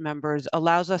household members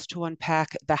allows us to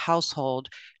unpack the household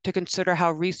to consider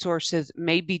how resources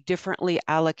may be differently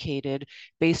allocated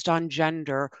based on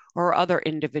gender or other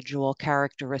individual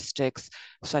characteristics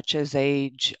such as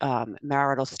age,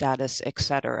 marital status,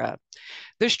 etc.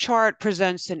 This chart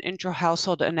presents an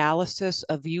intra-household analysis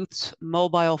of youth's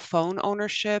mobile phone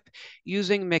ownership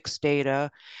using mixed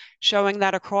data, showing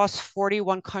that across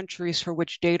 41 countries for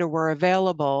which data were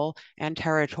available and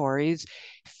territories,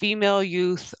 female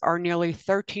youth are nearly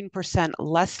 13%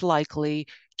 less likely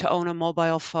to own a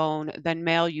mobile phone than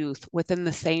male youth within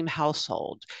the same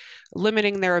household,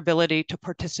 limiting their ability to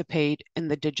participate in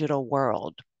the digital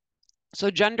world. So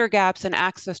gender gaps in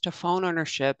access to phone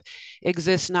ownership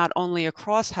exist not only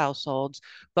across households,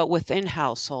 but within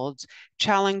households,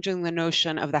 challenging the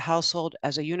notion of the household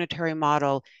as a unitary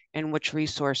model in which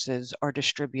resources are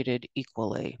distributed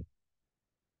equally.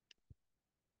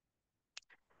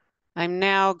 I'm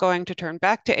now going to turn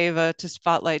back to Ava to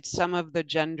spotlight some of the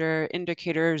gender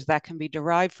indicators that can be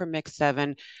derived from Mix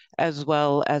 7, as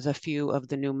well as a few of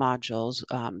the new modules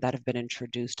that have been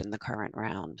introduced in the current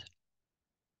round.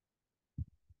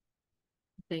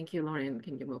 Thank you, Lauren.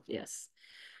 Can you move? Yes.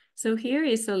 So here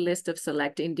is a list of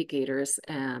select indicators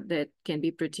that can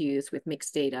be produced with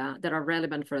mixed data that are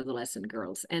relevant for adolescent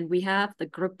girls. And we have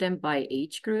grouped them by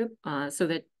age group so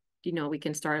that, we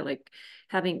can start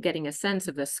getting a sense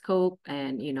of the scope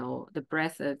and, the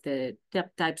breadth of the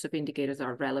types of indicators that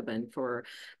are relevant for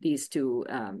these two,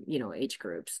 age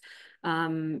groups.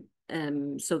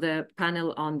 So the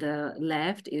panel on the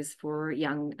left is for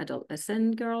young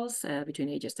adolescent girls between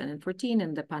ages 10 and 14,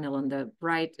 and the panel on the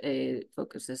right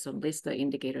focuses on list the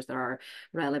indicators that are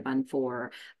relevant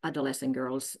for adolescent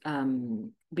girls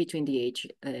between the age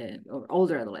or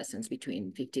older adolescents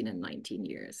between 15 and 19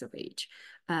 years of age.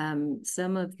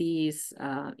 Some of these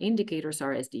indicators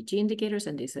are SDG indicators,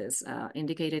 and this is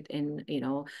indicated in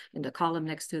the column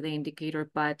next to the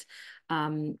indicator. But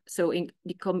so in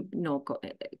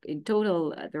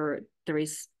total, there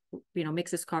is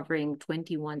mixes covering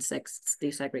 21 sex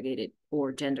disaggregated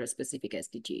or gender specific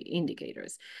SDG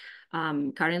indicators.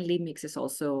 Currently, mix is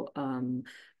also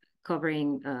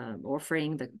offering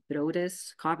the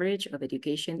broadest coverage of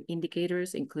education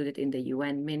indicators included in the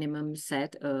UN minimum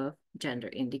set of gender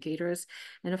indicators.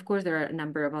 And of course, there are a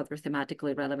number of other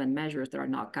thematically relevant measures that are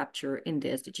not captured in the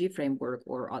SDG framework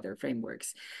or other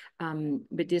frameworks.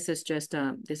 But this is just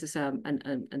a list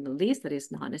that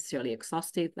is not necessarily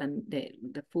exhaustive, and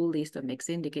the full list of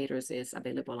mixed indicators is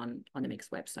available on the Mix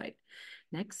website.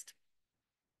 Next.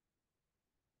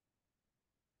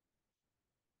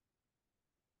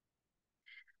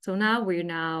 So now we're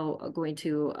going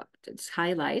to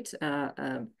highlight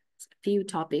a few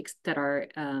topics that are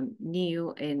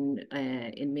new in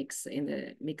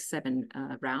the Mix 7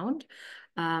 round.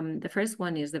 The first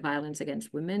one is the violence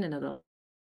against women and adults.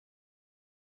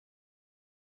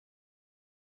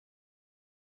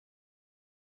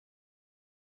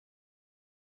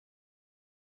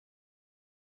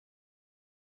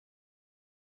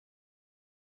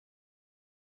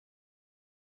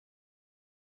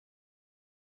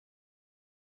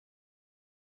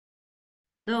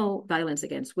 No, violence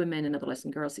against women and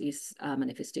adolescent girls is a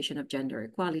manifestation of gender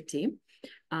equality,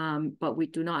 but we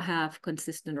do not have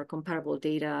consistent or comparable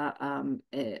data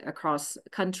across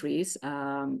countries,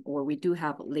 or we do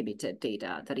have limited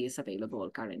data that is available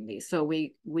currently. So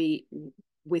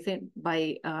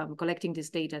by collecting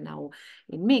this data now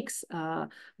in Mix,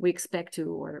 we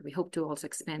hope to also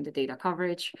expand the data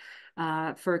coverage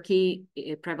for key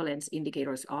prevalence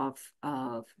indicators of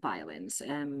violence.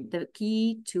 The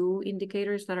key two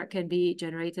indicators that can be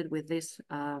generated with this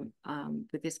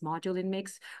module in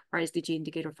Mix are SDG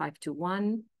indicator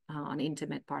 521 on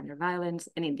intimate partner violence,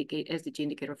 and SDG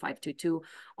indicator 522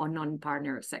 on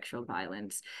non-partner sexual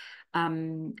violence.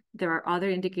 There are other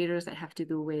indicators that have to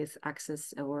do with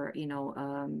access or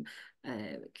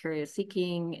career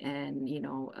seeking and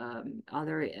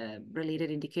other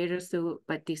related indicators too,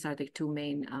 but these are the two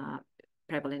main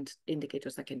prevalent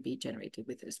indicators that can be generated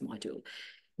with this module.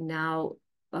 Now,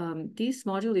 this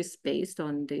module is based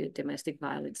on the domestic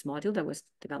violence module that was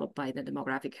developed by the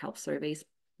Demographic Health Surveys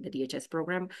the DHS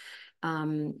program.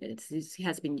 This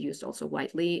has been used also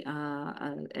widely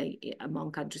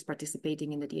among countries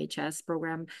participating in the DHS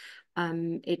program.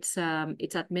 It's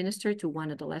administered to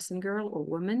one adolescent girl or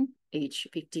woman age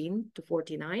 15 to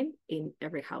 49 in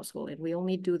every household. And we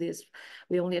only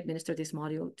administer this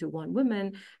module to one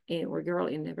woman or girl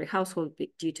in every household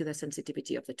due to the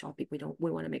sensitivity of the topic.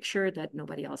 We want to make sure that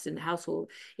nobody else in the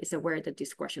household is aware that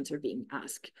these questions are being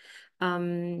asked.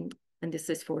 And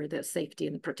this is for the safety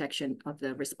and protection of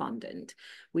the respondent.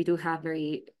 We do have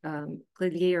very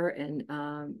clear and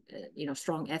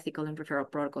strong ethical and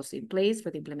referral protocols in place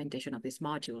for the implementation of this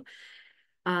module.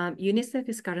 UNICEF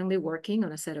is currently working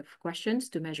on a set of questions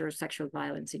to measure sexual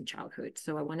violence in childhood.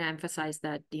 So I want to emphasize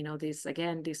that this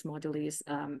module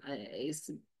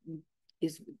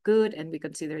is good, and we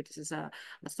consider this is a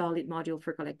solid module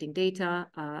for collecting data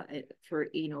for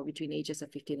between ages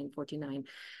of 15 and 49.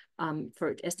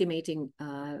 For estimating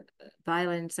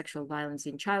sexual violence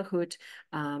in childhood,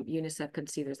 UNICEF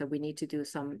considers that we need to do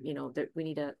some, we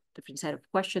need a different set of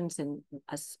questions, and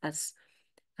as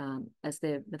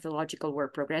the methodological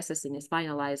work progresses and is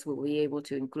finalized, we'll be able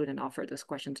to include and offer those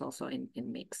questions also in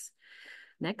mix.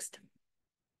 Next.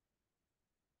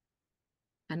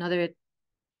 Another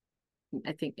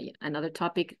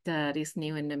topic that is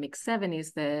new in the Mix 7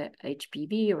 is the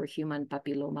HPV or human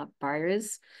papilloma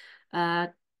virus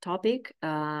topic.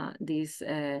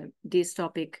 This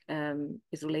topic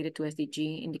is related to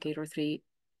SDG indicator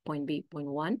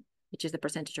 3.B.1, which is the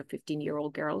percentage of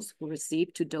 15-year-old girls who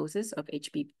received 2 doses of the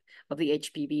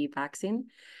HPV vaccine.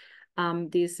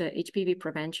 This HPV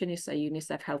prevention is a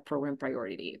UNICEF health program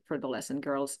priority for adolescent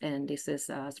girls, and this is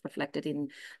reflected in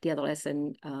the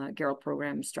adolescent girl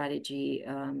program strategy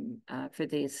for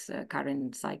this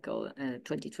current cycle,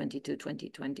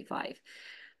 2020-2025.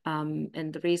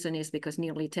 And the reason is because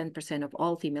nearly 10% of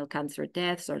all female cancer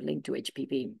deaths are linked to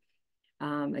HPV.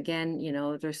 Again,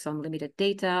 there's some limited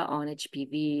data on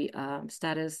HPV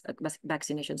status,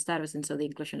 vaccination status, and so the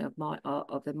inclusion of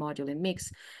the module in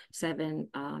Mix 7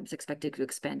 is expected to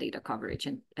expand data coverage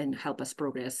and help us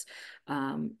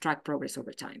track progress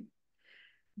over time.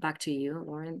 Back to you,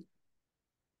 Lauren.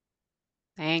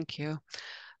 Thank you.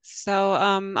 So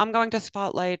I'm going to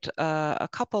spotlight a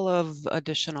couple of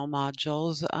additional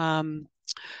modules.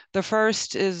 The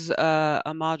first is a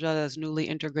module that is newly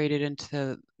integrated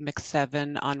into Mix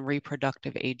 7 on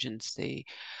reproductive agency.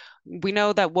 We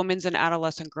know that women's and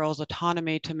adolescent girls'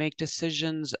 autonomy to make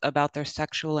decisions about their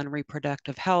sexual and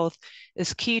reproductive health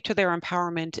is key to their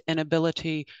empowerment and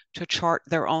ability to chart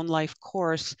their own life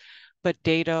course, but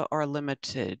data are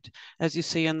limited. As you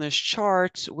see in this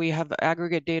chart, we have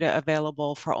aggregate data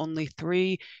available for only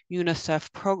 3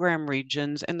 UNICEF program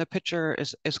regions, and the picture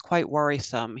is quite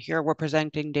worrisome. Here we're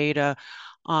presenting data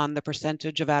on the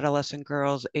percentage of adolescent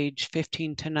girls aged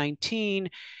 15 to 19,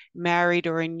 married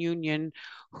or in union,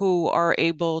 who are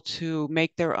able to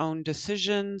make their own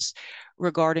decisions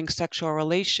regarding sexual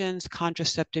relations,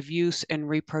 contraceptive use, and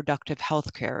reproductive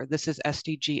health care. This is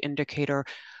SDG indicator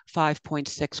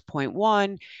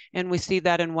 5.6.1, and we see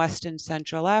that in West and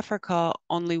Central Africa,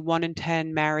 only 1 in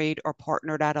 10 married or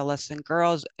partnered adolescent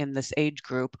girls in this age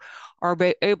group are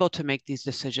able to make these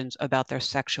decisions about their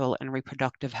sexual and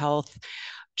reproductive health.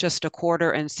 Just a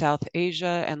quarter in South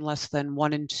Asia and less than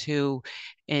 1 in 2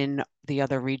 in the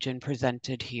other region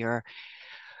presented here.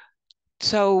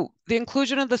 So the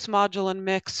inclusion of this module in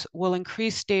Mix will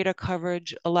increase data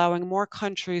coverage, allowing more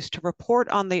countries to report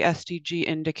on the SDG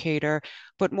indicator,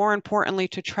 but more importantly,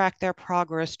 to track their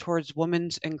progress towards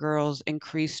women's and girls'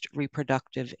 increased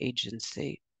reproductive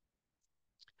agency.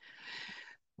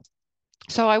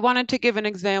 So I wanted to give an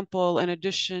example in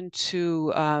addition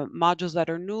to modules that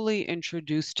are newly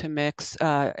introduced to Mix,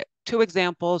 2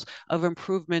 examples of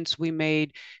improvements we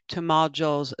made to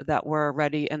modules that were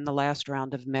already in the last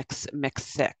round of Mix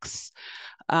 6.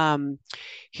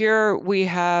 Here we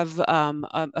have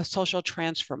a social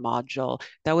transfer module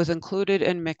that was included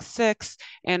in Mix 6,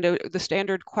 and the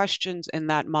standard questions in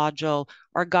that module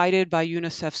are guided by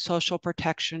UNICEF's Social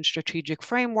Protection Strategic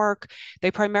Framework.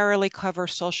 They primarily cover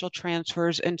social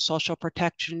transfers and social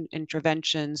protection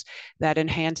interventions that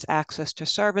enhance access to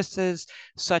services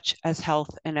such as health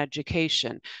and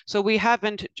education. So we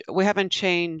haven't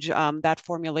changed that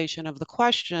formulation of the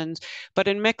questions, but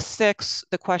in Mix 6,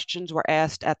 the questions were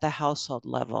asked at the household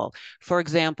level. For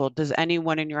example, does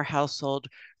anyone in your household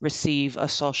receive a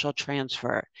social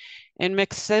transfer? In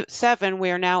Mix 7, we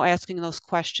are now asking those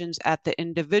questions at the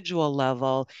individual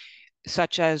level.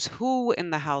 such as who in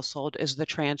the household is the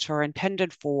transfer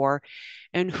intended for,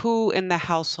 and who in the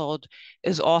household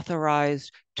is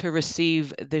authorized to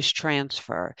receive this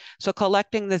transfer. So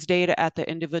collecting this data at the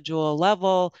individual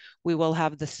level, we will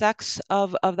have the sex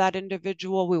of that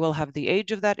individual, we will have the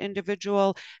age of that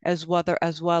individual, as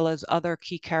well as other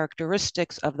key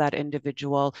characteristics of that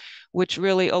individual, which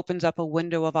really opens up a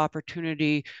window of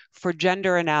opportunity for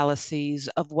gender analyses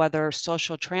of whether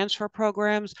social transfer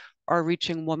programs are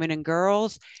reaching women and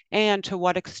girls, and to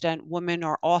what extent women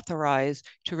are authorized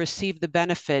to receive the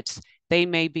benefits that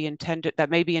may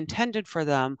be intended for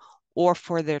them or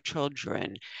for their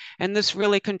children. And this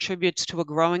really contributes to a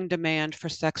growing demand for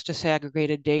sex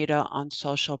disaggregated data on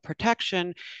social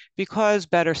protection, because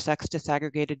better sex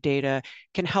disaggregated data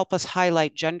can help us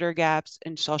highlight gender gaps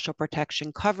in social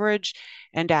protection coverage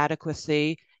and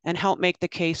adequacy, and help make the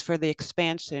case for the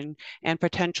expansion and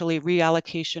potentially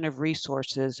reallocation of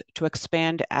resources to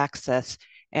expand access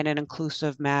in an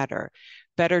inclusive manner.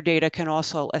 Better data can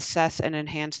also assess and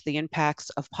enhance the impacts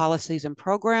of policies and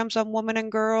programs on women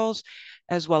and girls,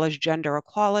 as well as gender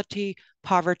equality,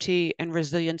 poverty, and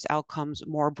resilience outcomes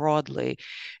more broadly.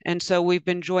 And so we've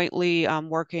been jointly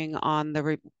working on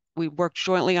we worked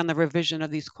jointly on the revision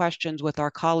of these questions with our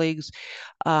colleagues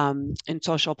in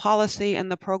social policy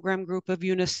and the program group of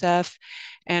UNICEF,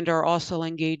 and are also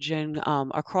engaging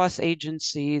across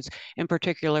agencies, in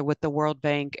particular with the World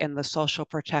Bank and the Social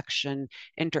Protection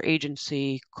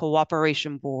Interagency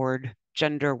Cooperation Board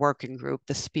Gender Working Group,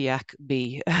 the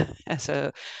SPIAC-B, as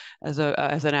an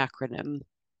acronym.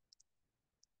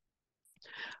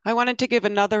 I wanted to give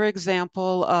another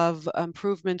example of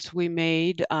improvements we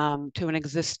made to an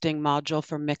existing module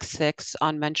for Mix 6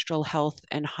 on menstrual health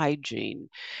and hygiene.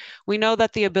 We know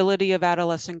that the ability of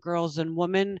adolescent girls and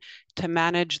women to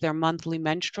manage their monthly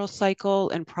menstrual cycle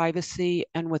in privacy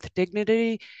and with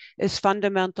dignity is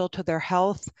fundamental to their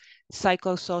health,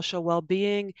 psychosocial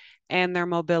well-being, and their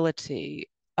mobility.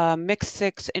 Mix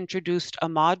 6 introduced a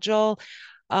module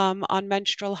on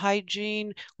menstrual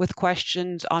hygiene with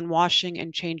questions on washing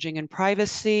and changing in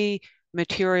privacy,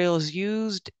 materials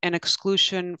used, and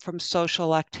exclusion from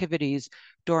social activities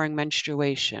during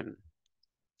menstruation.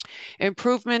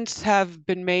 Improvements have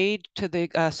been made to the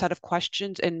set of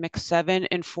questions in Mix 7,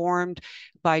 informed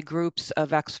by groups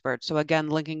of experts. So again,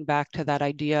 linking back to that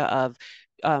idea of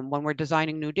when we're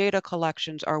designing new data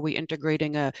collections, are we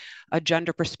integrating a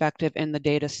gender perspective in the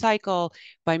data cycle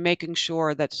by making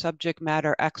sure that subject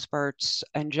matter experts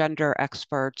and gender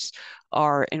experts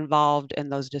are involved in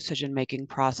those decision-making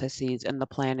processes in the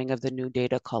planning of the new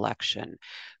data collection.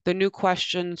 The new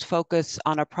questions focus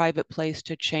on a private place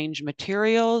to change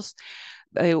materials,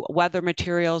 whether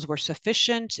materials were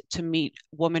sufficient to meet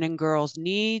women and girls'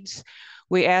 needs.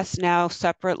 We ask now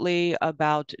separately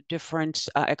about different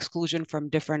exclusion from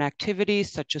different activities,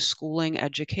 such as schooling,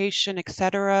 education,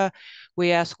 etc.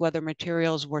 We ask whether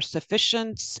materials were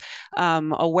sufficient.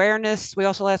 Awareness, we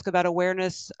also ask about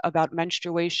awareness about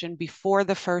menstruation before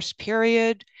the first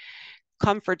period,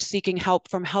 comfort seeking help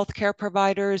from healthcare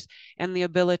providers, and the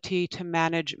ability to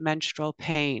manage menstrual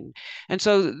pain. And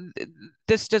so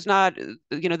this does not,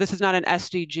 this is not an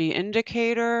SDG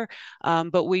indicator,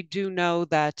 but we do know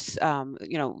that,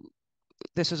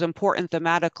 this is important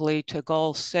thematically to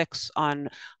goal 6 on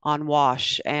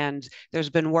WASH. And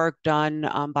there's been work done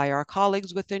by our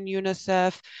colleagues within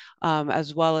UNICEF,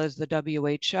 as well as the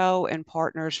WHO and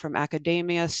partners from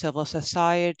academia, civil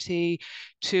society,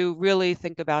 to really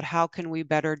think about how can we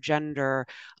better gender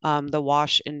the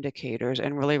WASH indicators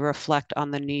and really reflect on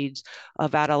the needs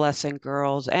of adolescent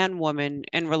girls and women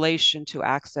in relation to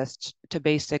access to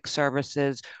basic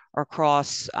services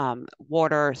across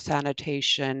water,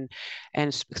 sanitation,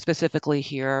 and specifically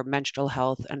here, menstrual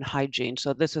health and hygiene.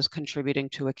 So this is contributing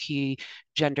to a key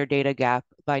gender data gap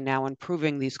by now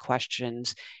improving these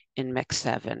questions in Mix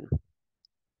 7.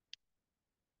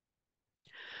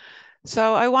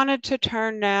 So I wanted to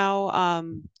turn now,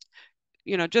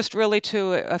 just really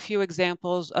to a few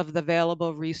examples of the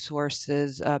available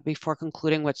resources before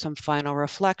concluding with some final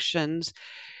reflections.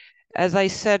 As I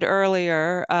said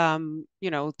earlier,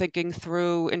 thinking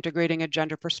through integrating a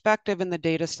gender perspective in the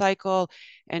data cycle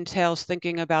entails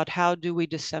thinking about how do we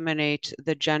disseminate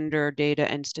the gender data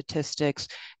and statistics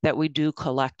that we do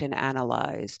collect and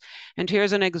analyze. And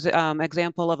here's an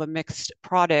example of a mixed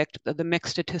product, the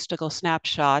mixed statistical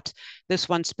snapshot, this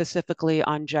one specifically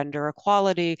on gender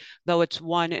equality, though it's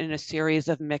one in a series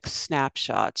of mixed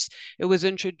snapshots. It was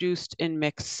introduced in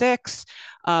Mix 6,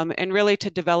 and really to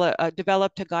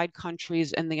develop to guide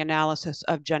countries in the analysis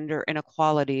of gender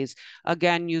inequalities,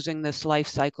 again, using this life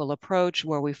cycle approach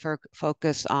where we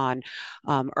focus focus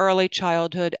on early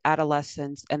childhood,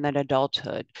 adolescence, and then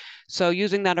adulthood. So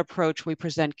using that approach, we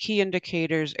present key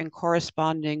indicators and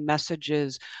corresponding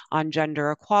messages on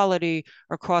gender equality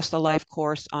across the life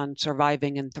course on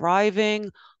surviving and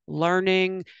thriving,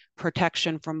 learning,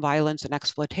 protection from violence and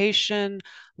exploitation,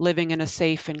 living in a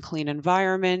safe and clean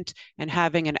environment, and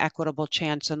having an equitable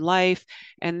chance in life.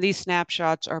 And these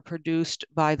snapshots are produced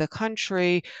by the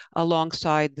country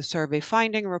alongside the survey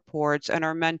finding reports and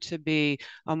are meant to be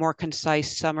a more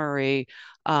concise summary,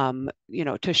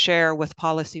 to share with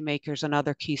policymakers and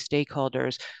other key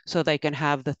stakeholders so they can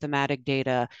have the thematic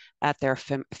data at their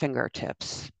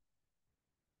fingertips.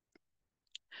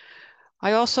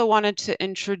 I also wanted to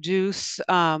introduce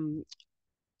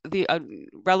the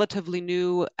relatively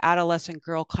new adolescent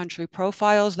girl country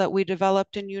profiles that we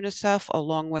developed in UNICEF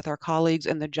along with our colleagues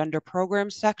in the gender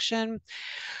program section.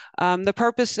 The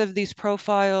purpose of these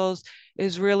profiles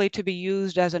is really to be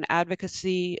used as an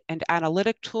advocacy and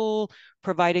analytic tool,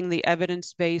 providing the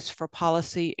evidence base for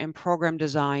policy and program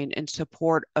design in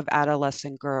support of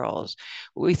adolescent girls.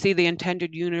 We see the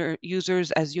intended users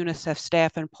as UNICEF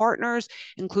staff and partners,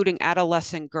 including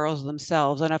adolescent girls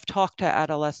themselves. And I've talked to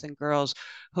adolescent girls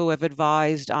who have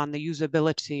advised on the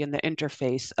usability and the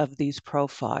interface of these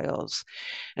profiles.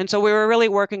 And so we were really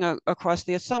working across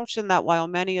the assumption that while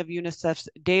many of UNICEF's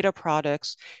data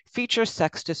products feature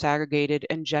sex disaggregated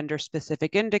and gender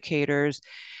specific indicators,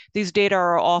 these data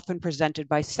are often presented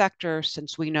by sector,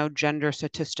 since we know gender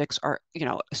statistics are,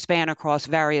 span across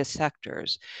various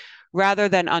sectors, rather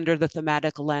than under the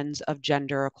thematic lens of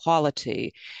gender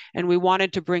equality. And we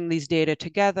wanted to bring these data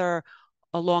together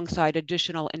alongside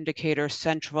additional indicators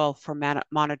central for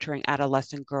monitoring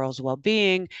adolescent girls'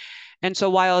 well-being. And so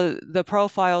while the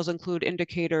profiles include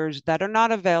indicators that are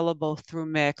not available through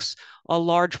MIX, a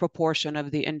large proportion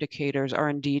of the indicators are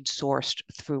indeed sourced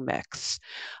through MIX.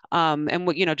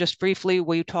 And just briefly,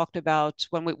 we talked about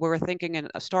when we were thinking and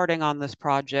starting on this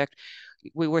project,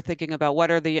 we were thinking about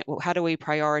how do we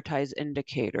prioritize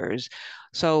indicators?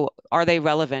 So are they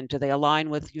relevant? Do they align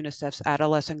with UNICEF's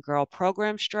adolescent girl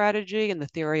program strategy and the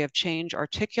theory of change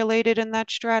articulated in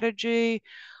that strategy?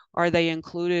 Are they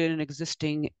included in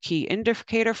existing key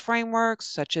indicator frameworks,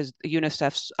 such as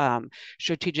UNICEF's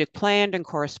strategic plan and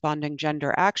corresponding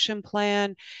gender action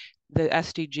plan, the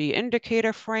SDG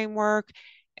indicator framework,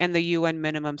 and the UN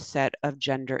minimum set of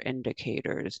gender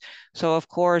indicators? So of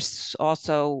course,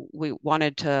 also we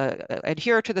wanted to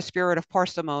adhere to the spirit of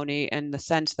parsimony in the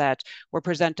sense that we're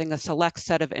presenting a select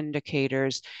set of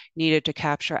indicators needed to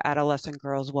capture adolescent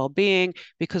girls' well-being,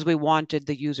 because we wanted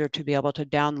the user to be able to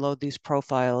download these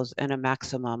profiles in a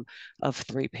maximum of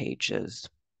 3 pages.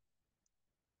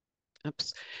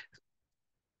 Oops.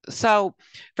 So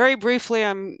very briefly,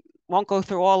 won't go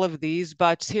through all of these,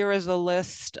 but here is a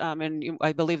list, and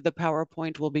I believe the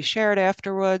PowerPoint will be shared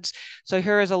afterwards. So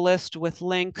here is a list with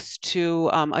links to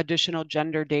additional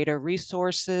gender data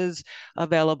resources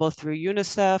available through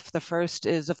UNICEF. The first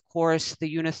is, of course,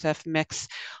 the UNICEF Mix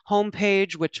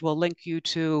homepage, which will link you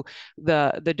to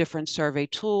the different survey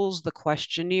tools, the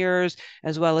questionnaires,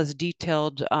 as well as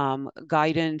detailed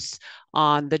guidance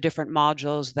on the different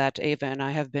modules that Ava and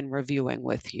I have been reviewing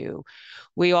with you.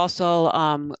 We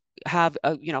also have,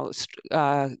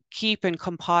 keep and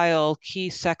compile key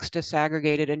sex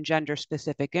disaggregated and gender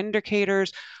specific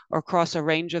indicators across a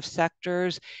range of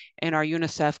sectors in our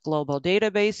UNICEF global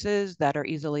databases that are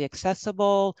easily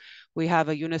accessible. We have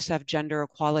a UNICEF gender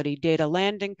equality data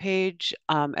landing page,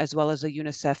 as well as a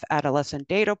UNICEF adolescent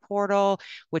data portal,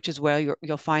 which is where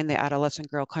you'll find the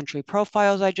adolescent girl country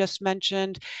profiles I just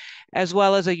mentioned, as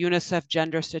well as a UNICEF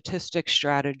gender statistics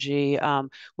strategy,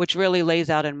 which really lays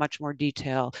out in much more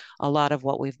detail a lot of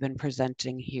what we've been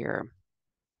presenting here.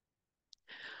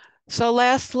 So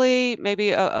lastly,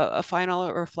 maybe a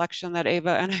final reflection that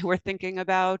Ava and I were thinking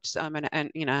about,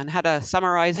 and how to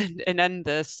summarize and end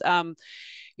this.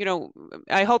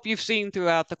 I hope you've seen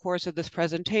throughout the course of this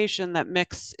presentation that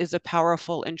MIX is a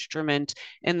powerful instrument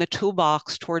in the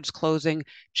toolbox towards closing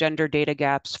gender data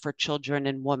gaps for children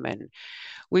and women.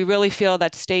 We really feel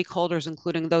that stakeholders,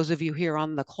 including those of you here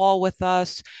on the call with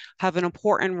us, have an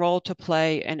important role to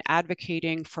play in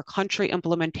advocating for country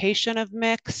implementation of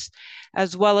MIX,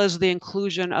 as well as the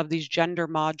inclusion of these gender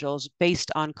modules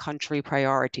based on country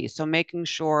priorities. So making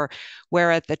sure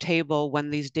we're at the table when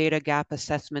these data gap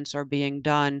assessments are being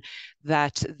done,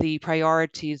 that the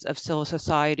priorities of civil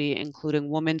society, including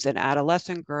women's and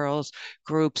adolescent girls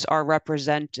groups, are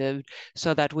represented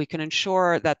so that we can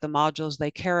ensure that the modules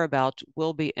they care about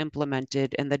will be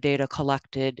implemented in the data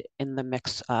collected in the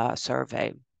MIX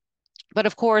survey. But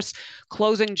of course,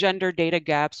 closing gender data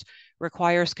gaps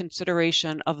requires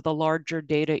consideration of the larger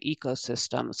data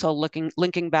ecosystem. So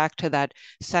linking back to that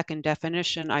second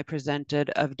definition I presented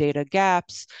of data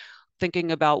gaps,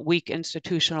 thinking about weak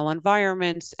institutional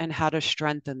environments and how to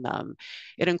strengthen them.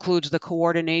 It includes the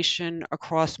coordination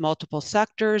across multiple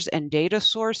sectors and data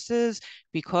sources,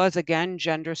 because again,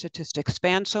 gender statistics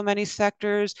span so many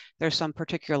sectors. There's some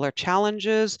particular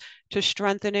challenges to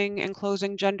strengthening and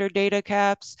closing gender data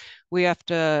gaps. We have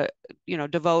to,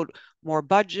 devote more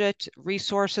budget,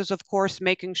 resources, of course,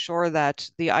 making sure that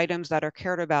the items that are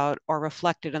cared about are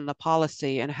reflected in the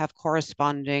policy and have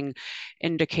corresponding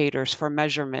indicators for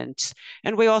measurement.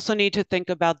 And we also need to think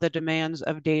about the demands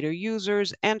of data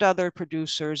users and other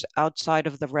producers outside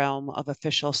of the realm of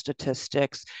official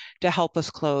statistics to help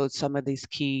us close some of these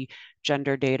key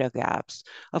gender data gaps.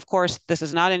 Of course, this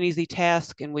is not an easy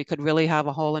task, and we could really have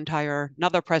a whole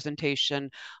another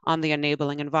presentation on the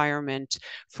enabling environment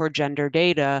for gender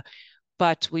data,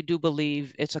 but we do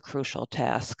believe it's a crucial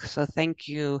task. So thank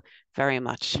you very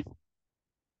much.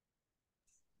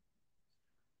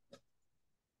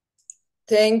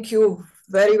 Thank you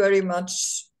very, very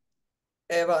much,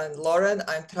 Eva and Lauren.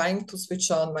 I'm trying to switch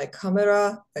on my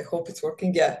camera. I hope it's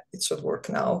working. Yeah, it should work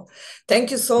now. Thank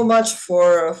you so much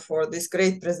for this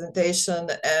great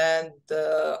presentation. And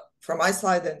from my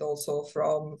side and also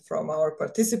from our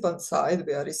participant side,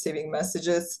 we are receiving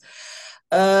messages.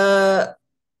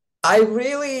 I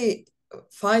really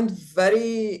find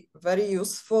very, very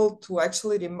useful to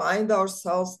actually remind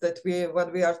ourselves that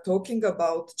when we are talking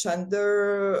about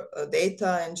gender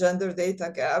data and gender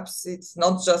data gaps, it's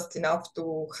not just enough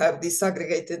to have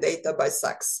disaggregated data by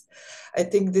sex. I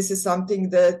think this is something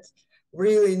that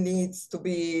really needs to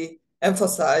be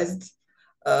emphasized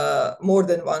more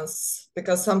than once,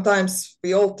 because sometimes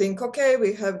we all think, okay,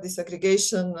 we have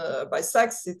disaggregation by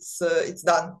sex, it's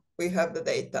done, we have the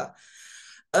data.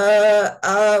 We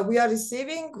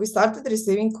started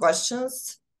receiving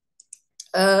questions.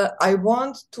 I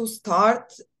want to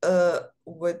start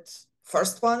with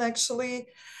first one, actually.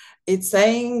 It's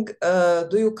saying,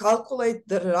 do you calculate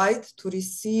the right to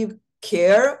receive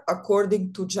care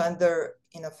according to gender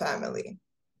in a family?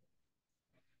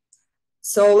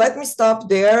 So let me stop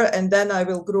there, and then I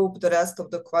will group the rest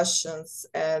of the questions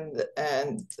and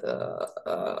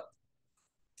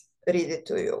read it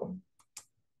to you.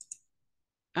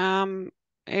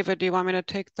 Eva, do you want me to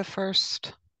take the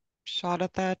first shot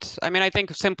at that? I mean, I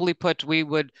think simply put,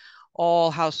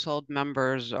 all household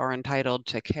members are entitled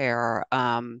to care,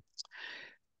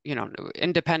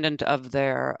 independent of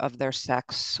their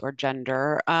sex or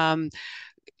gender.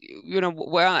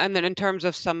 Well, and then in terms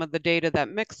of some of the data that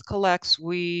Mix collects,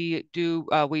 we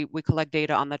collect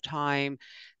data on the time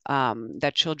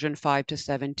that children 5 to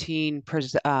 17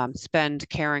 spend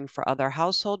caring for other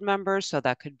household members. So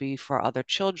that could be for other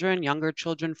children, younger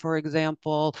children, for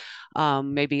example,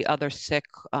 maybe other sick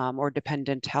or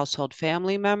dependent household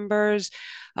family members.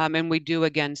 And we do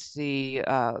again see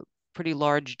pretty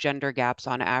large gender gaps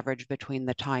on average between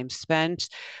the time spent.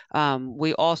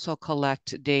 We also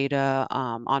collect data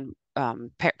on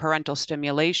parental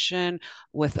stimulation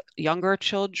with younger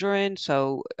children.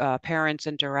 So parents'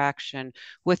 interaction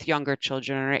with younger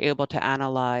children are able to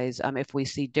analyze if we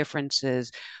see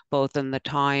differences both in the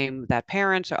time that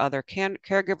parents or other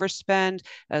caregivers spend,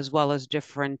 as well as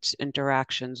different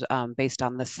interactions based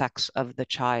on the sex of the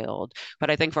child.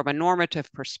 But I think from a normative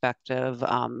perspective,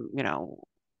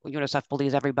 UNICEF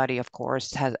believes everybody, of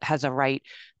course, has a right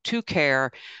to care,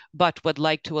 but would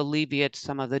like to alleviate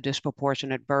some of the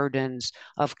disproportionate burdens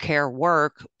of care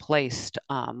work placed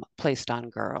on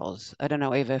girls. I don't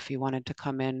know, Eva, if you wanted to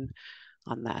come in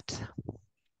on that.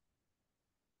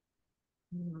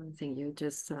 I think you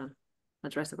just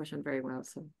addressed the question very well,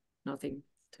 so nothing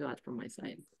to add from my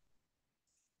side.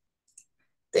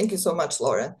 Thank you so much,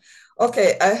 Lauren.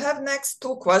 Okay, I have next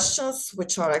two questions,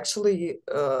 which are actually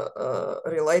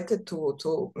related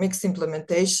to mixed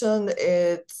implementation.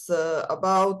 It's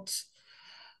about,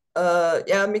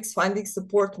 mixed findings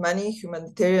support many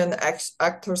humanitarian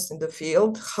actors in the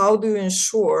field. How do you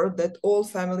ensure that all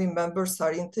family members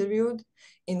are interviewed,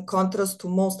 in contrast to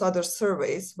most other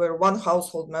surveys where one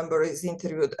household member is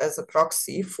interviewed as a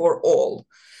proxy for all,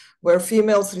 where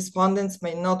females respondents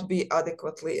may not be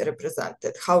adequately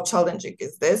represented? How challenging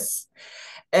is this?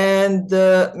 And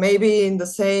maybe in the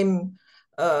same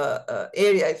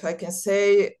area, if I can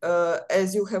say,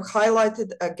 as you have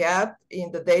highlighted a gap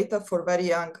in the data for very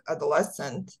young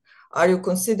adolescents, are you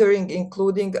considering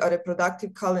including a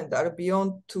reproductive calendar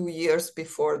beyond 2 years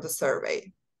before the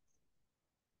survey?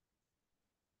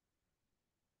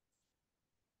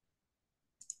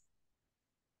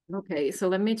 Okay, so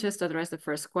let me just address the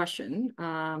first question.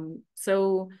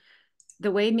 So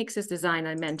the way MIX is designed,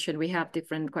 I mentioned we have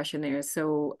different questionnaires.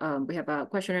 So we have a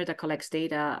questionnaire that collects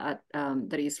data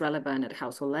that is relevant at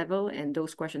household level, and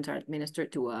those questions are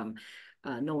administered to a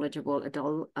knowledgeable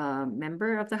adult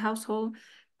member of the household.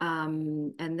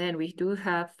 And then we do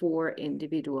have 4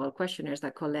 individual questionnaires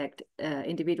that collect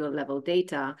individual level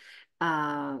data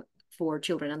for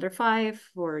children under 5,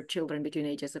 for children between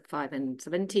ages of 5 and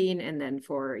 17, and then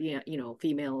for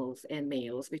females and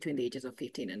males between the ages of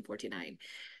 15 and 49.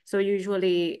 So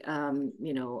usually,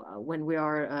 when we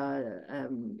are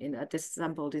at this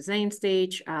sample design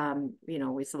stage,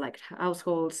 we select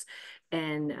households,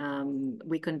 and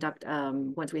we conduct,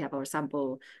 once we have our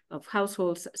sample of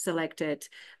households selected,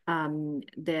 then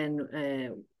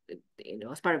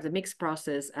as part of the mix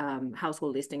process,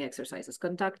 household listing exercise is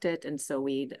conducted, and so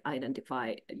we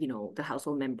identify, the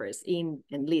household members and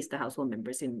list the household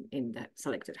members in the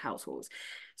selected households.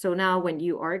 So now when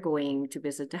you are going to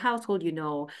visit the household,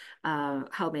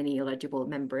 how many eligible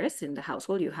members in the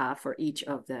household you have for each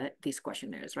of these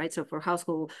questionnaires, right? So for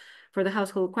the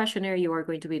household questionnaire, you are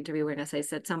going to be interviewing, as I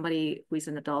said, somebody who is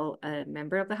an adult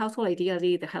member of the household,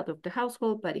 ideally the head of the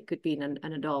household, but it could be an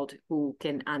adult who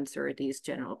can answer these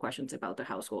general questions about the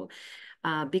household.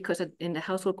 Because in the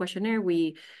household questionnaire,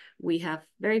 we have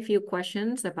very few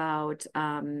questions about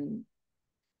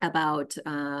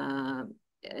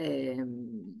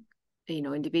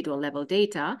individual level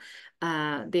data.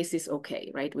 This is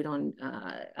okay, right? We don't,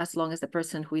 as long as the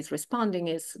person who is responding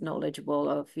is knowledgeable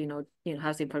of,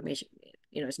 has information,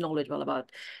 is knowledgeable about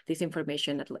this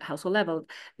information at household level,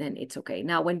 then it's okay.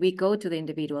 Now, when we go to the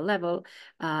individual level,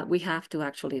 we have to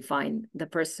actually find the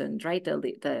person, right?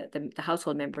 The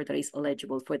household member that is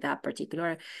eligible for that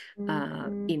particular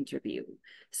interview.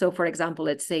 So for example,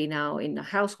 let's say now in the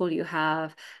household, you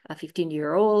have a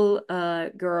 15-year-old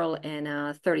girl and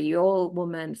a 30-year-old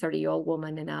woman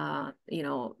and a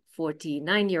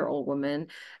 49-year-old woman.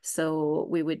 So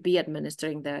we would be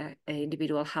administering the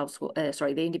individual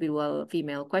the individual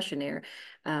female questionnaire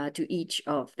to each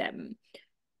of them.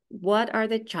 What are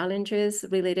the challenges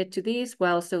related to this?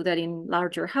 Well, so that in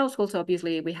larger households,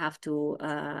 obviously, we have to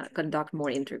conduct more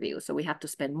interviews. So we have to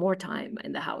spend more time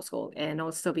in the household. And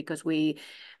also because we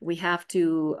have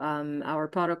to, our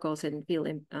protocols and field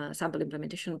sample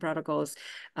implementation protocols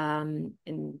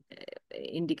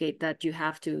indicate that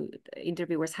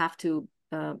interviewers have to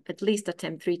at least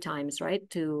attempt 3 times, right,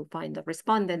 to find the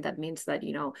respondent. That means that,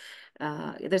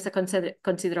 there's a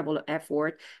considerable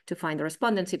effort to find the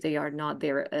respondents if they are not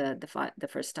there the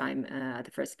first time,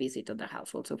 the first visit of the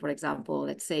household. So for example,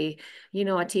 let's say,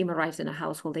 a team arrives in a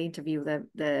household, they interview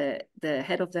the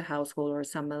head of the household or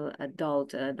some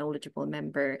adult knowledgeable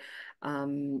member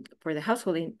for the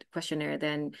household questionnaire,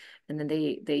 and then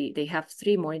they have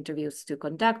 3 more interviews to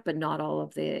conduct, but not all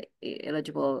of the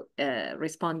eligible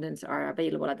respondents are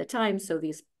available at the time. So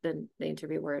the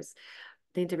interviewer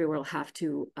will have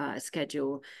to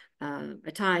schedule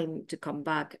a time to come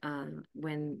back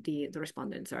when the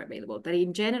respondents are available. But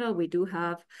in general, we do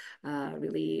have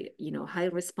really high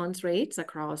response rates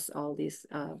across all these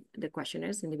the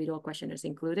questionnaires, individual questionnaires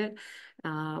included.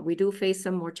 We do face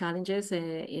some more challenges,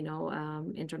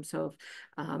 in terms of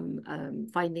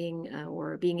finding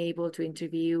or being able to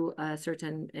interview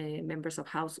certain members of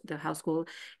the household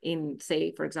in,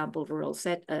 say, for example,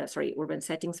 urban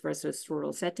settings versus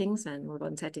rural settings. And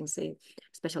urban settings, say,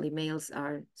 especially males,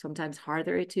 are sometimes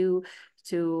harder to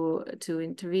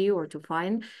interview or to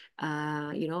find,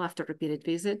 after repeated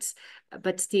visits.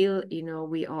 But still,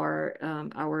 we are,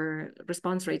 our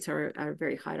response rates are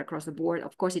very high across the board.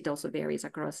 Of course, it also varies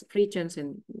across regions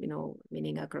and,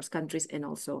 meaning across countries and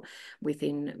also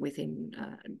within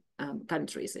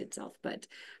countries itself. But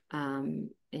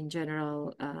in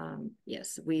general,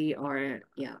 yes, we're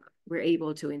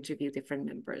able to interview different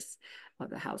members of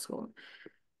the household.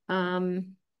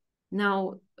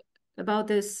 Now, about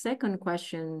the second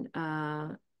question,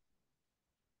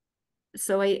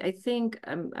 so I think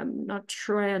I'm not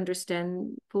sure I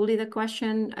understand fully the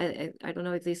question. I don't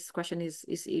know if this question is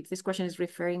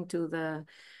referring to the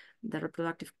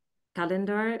reproductive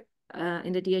calendar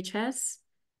in the DHS.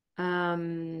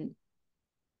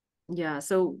 Yeah,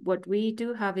 so what we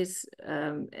do have is,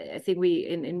 I think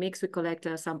in MIX, we collect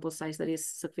a sample size that is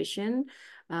sufficient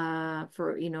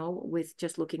for, with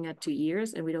just looking at 2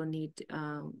 years, and we don't need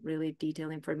really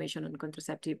detailed information on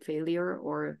contraceptive failure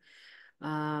or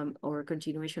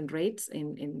continuation rates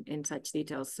in such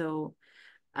details. So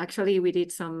actually, we did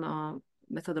some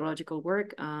methodological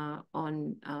work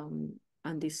on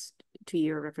on this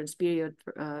 2-year reference period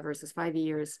versus 5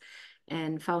 years,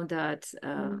 and found that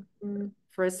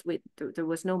first, there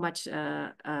was no much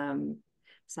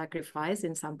sacrifice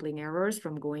in sampling errors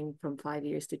from going from 5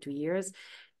 years to 2 years.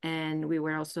 And we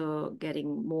were also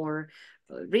getting more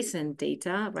recent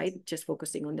data, right? Just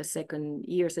focusing on the second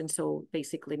years. And so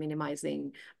basically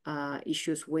minimizing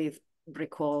issues with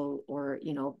recall or,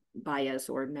 bias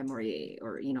or memory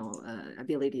or,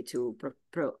 ability to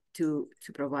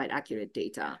provide accurate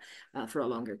data for a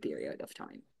longer period of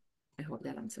time. I hope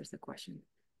that answers the question.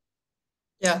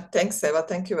 Yeah, thanks, Eva.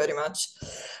 Thank you very much.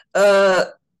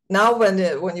 Now,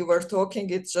 when you were talking,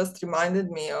 it just reminded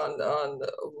me on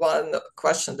one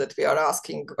question that we are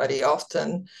asking very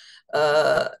often.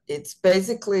 It's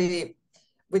basically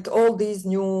with all these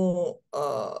new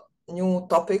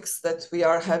topics that we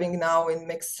are having now in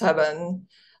Mix 7.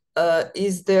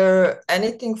 Is there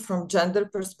anything from gender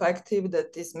perspective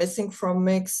that is missing from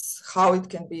Mix? How it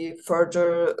can be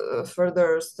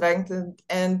further strengthened,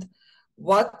 and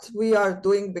what we are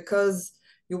doing? Because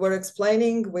you were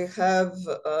explaining we have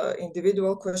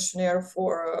individual questionnaire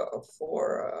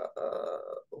for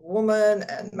women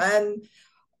and men.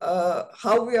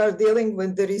 How we are dealing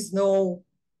when there is no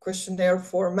questionnaire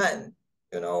for men?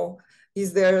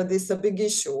 Is there this a big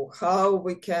issue? How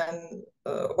we can,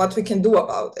 what we can do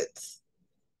about it?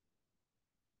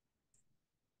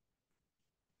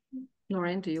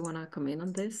 Lauren, do you want to comment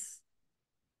on this?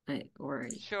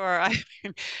 Sure.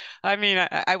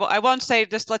 I won't say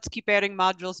just let's keep adding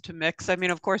modules to Mix.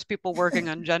 Of course, people working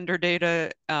on gender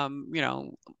data,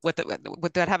 with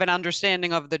that have an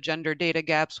understanding of the gender data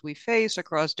gaps we face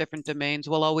across different domains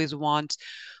will always want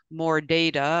more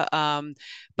data.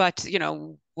 But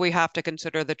we have to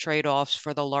consider the trade-offs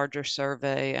for the larger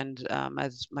survey. And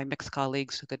as my mixed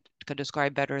colleagues could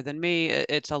describe better than me,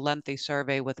 it's a lengthy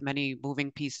survey with many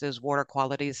moving pieces, water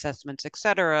quality assessments, et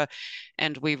cetera.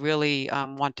 And we really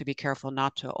want to be careful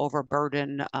not to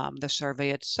overburden the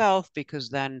survey itself, because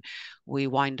then we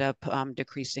wind up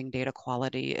decreasing data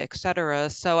quality, et cetera.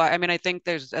 So, I think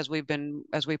there's, as we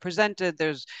presented,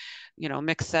 there's,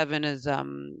 Mix 7 is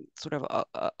sort of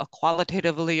a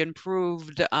qualitatively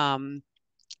improved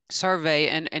survey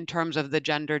in terms of the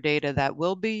gender data that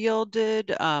will be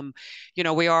yielded.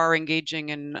 We are engaging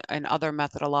in other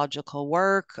methodological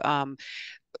work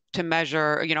to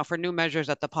measure, for new measures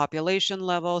at the population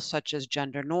level, such as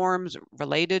gender norms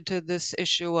related to this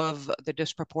issue of the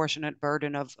disproportionate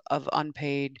burden of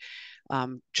unpaid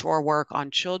chore work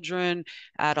on children,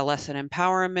 adolescent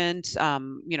empowerment.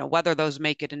 Whether those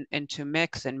make it into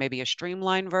Mix and maybe a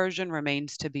streamlined version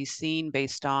remains to be seen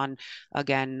based on,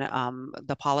 again,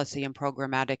 the policy and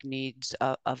programmatic needs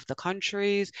of the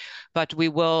countries. But we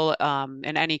will,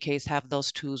 in any case, have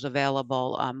those tools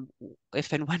available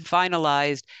if and when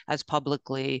finalized as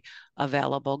publicly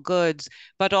available goods,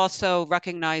 but also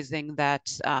recognizing that,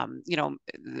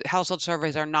 household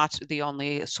surveys are not the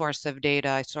only source of data.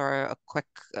 I saw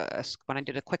when I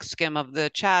did a quick skim of the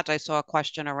chat, I saw a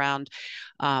question around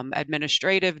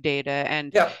administrative data.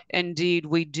 And indeed,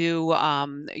 we do,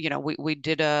 we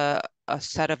did a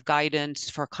set of guidance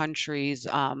for countries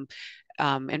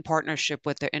in partnership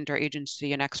with the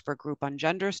Interagency and Expert Group on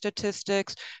Gender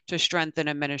Statistics to strengthen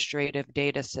administrative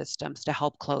data systems to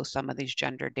help close some of these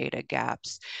gender data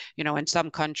gaps. In some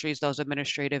countries, those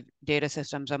administrative data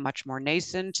systems are much more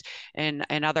nascent. In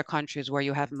other countries where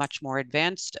you have much more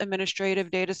advanced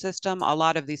administrative data system, a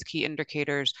lot of these key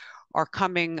indicators are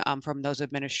coming from those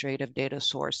administrative data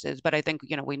sources. But I think,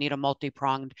 we need a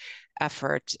multi-pronged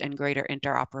effort and greater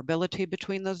interoperability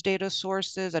between those data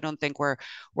sources. I don't think we're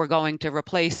going to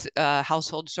replace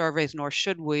household surveys, nor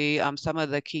should we. Some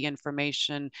of the key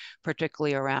information,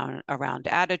 particularly around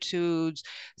attitudes,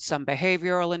 some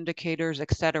behavioral indicators,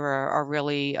 et cetera, are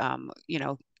really,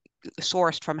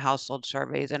 sourced from household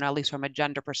surveys. And at least from a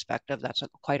gender perspective, that's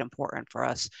quite important for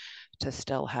us to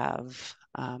still have.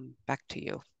 Back to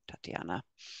you, Tatiana.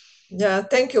 Yeah,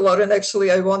 thank you, Lauren.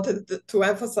 Actually, I wanted to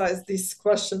emphasize this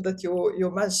question that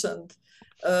you mentioned.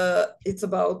 It's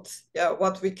about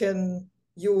what we can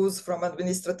use from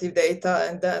administrative data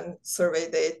and then survey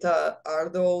data. Are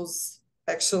those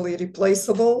actually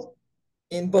replaceable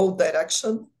in both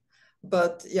directions?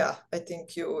 But yeah, I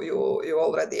think you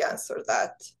already answered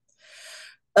that.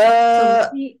 So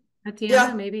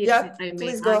Tatiana, maybe I may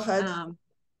please go ahead.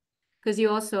 Because you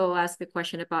also asked the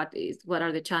question about what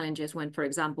are the challenges when, for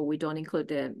example, we don't include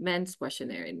the men's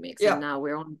questionnaire in Mix, and now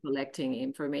we're only collecting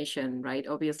information, right?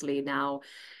 Obviously now,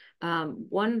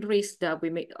 one risk that we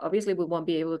won't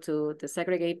be able to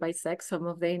segregate by sex some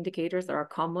of the indicators that are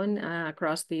common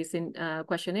across these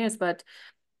questionnaires, but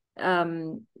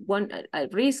one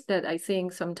risk that I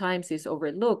think sometimes is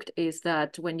overlooked is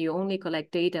that when you only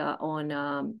collect data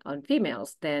on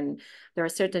females, then there are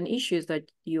certain issues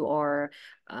that you are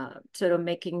sort of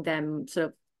making them sort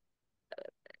of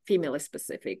female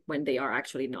specific when they are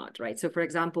actually not, right? So for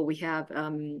example, we have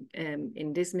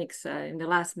in this mix, in the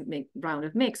last round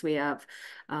of mix, we have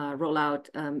roll out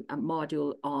a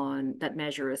module that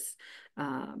measures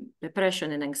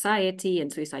depression and anxiety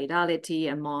and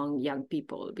suicidality among young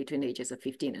people between the ages of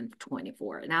 15 and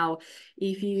 24. Now,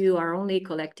 if you are only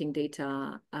collecting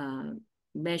data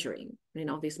measuring,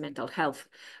 these mental health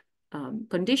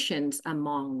conditions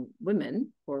among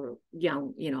women or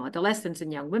young, adolescents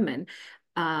and young women,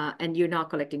 and you're not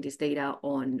collecting this data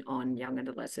on young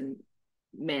adolescent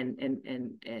men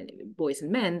and boys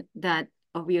and men, that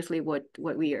obviously what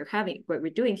we're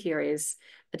doing here is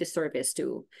a disservice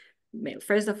to male.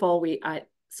 First of all, we are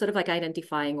sort of like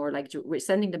identifying, or like we're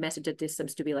sending the message that this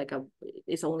seems to be like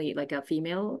it's only like a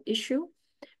female issue.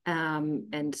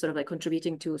 And sort of like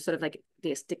contributing to sort of like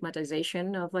the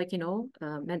stigmatization of like,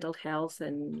 mental health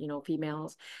and,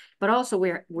 females, but also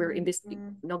we're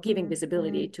not giving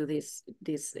visibility to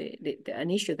an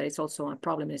issue that is also a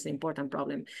problem, is an important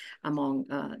problem among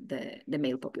the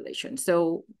male population.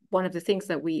 So one of the things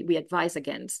that we advise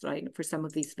against, right, for some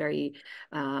of these very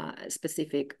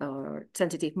specific or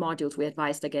sensitive modules, we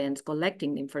advised against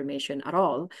collecting information at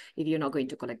all if you're not going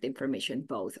to collect information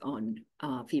both on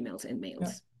females and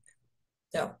males.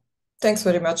 Yeah, thanks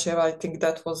very much, Eva. I think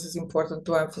that was important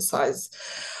to emphasize.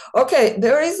 Okay,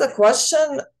 there is a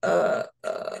question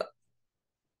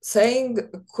saying,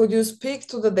 could you speak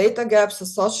to the data gaps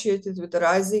associated with the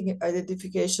rising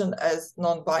identification as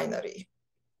non-binary?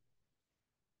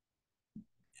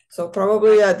 So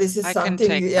probably, this is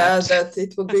something, that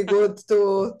it would be good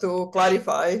to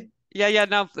clarify.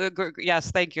 No,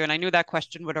 yes, thank you. And I knew that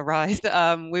question would arise.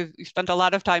 We've spent a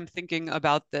lot of time thinking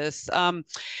about this.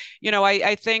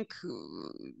 I think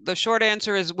the short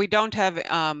answer is we don't have,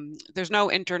 there's no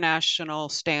international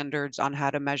standards on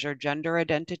how to measure gender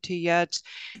identity yet.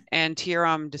 And here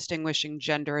I'm distinguishing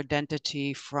gender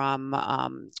identity from,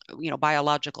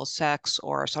 biological sex,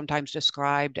 or sometimes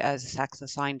described as sex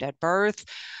assigned at birth.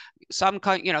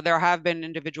 There have been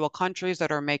individual countries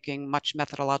that are making much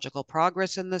methodological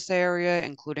progress in this area,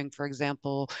 including, for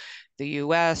example, the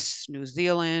US, New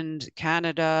Zealand,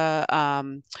 Canada,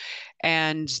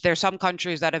 and there's some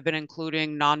countries that have been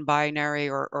including non-binary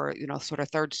or sort of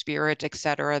third spirit, et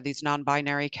cetera, these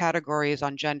non-binary categories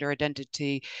on gender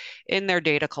identity in their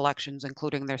data collections,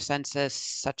 including their census,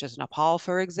 such as Nepal,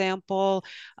 for example.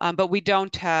 But we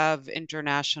don't have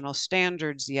international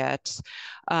standards yet.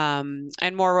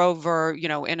 And moreover,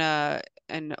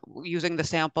 and using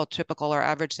the typical or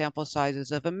average sample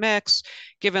sizes of a mix,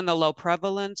 given the low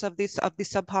prevalence of these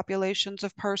subpopulations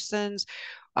of persons,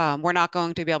 we're not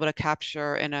going to be able to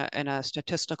capture in a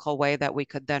statistical way that we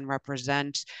could then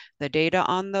represent the data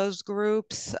on those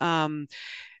groups.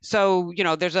 So,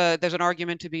 there's an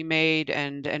argument to be made,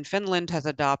 and Finland has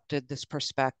adopted this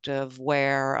perspective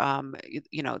where,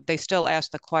 they still ask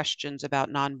the questions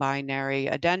about non-binary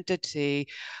identity,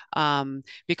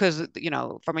 because,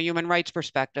 from a human rights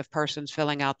perspective, persons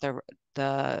filling out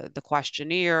the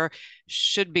questionnaire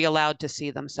should be allowed to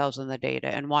see themselves in the data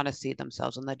and want to see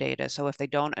themselves in the data. So if they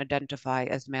don't identify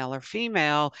as male or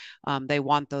female, they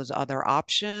want those other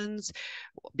options.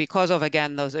 Because of,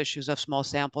 again, those issues of small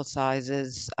sample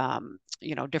sizes,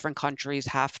 different countries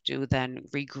have to then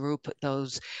regroup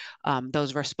those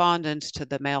respondents to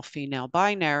the male-female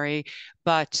binary.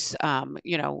 But,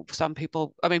 some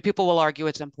people will argue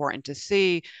it's important to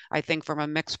see. I think from a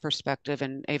mixed perspective,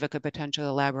 and Eva could potentially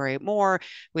elaborate more,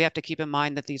 we have to keep in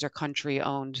mind that these are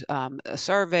country-owned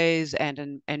surveys,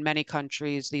 and in many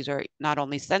countries, these are not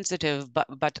only sensitive,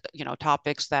 but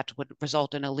topics that would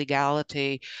result in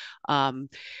illegality,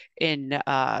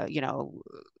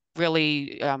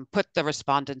 really put the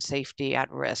respondent safety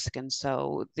at risk. And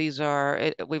so we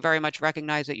very much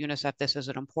recognize at UNICEF this is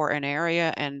an important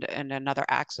area and another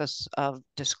axis of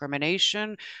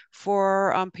discrimination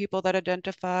for people that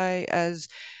identify as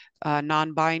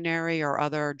non-binary or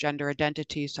other gender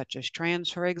identities, such as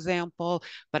trans, for example.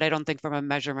 But I don't think from a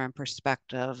measurement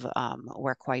perspective,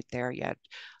 we're quite there yet,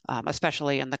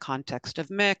 especially in the context of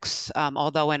mix.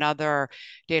 Although in other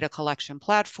data collection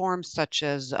platforms, such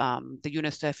as the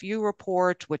UNICEF U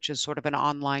report, which is sort of an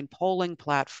online polling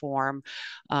platform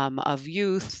of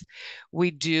youth,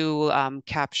 we do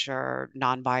capture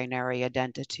non-binary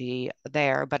identity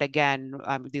there. But again,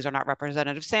 these are not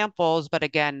representative samples, but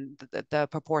again, the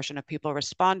proportion of people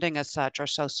responding as such are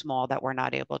so small that we're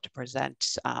not able to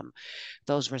present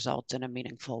those results in a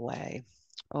meaningful way.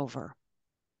 Over.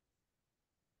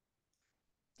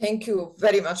 Thank you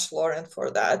very much, Lauren, for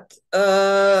that.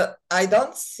 I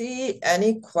don't see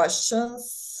any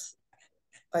questions.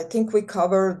 I think we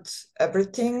covered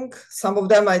everything. Some of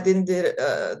them I didn't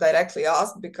directly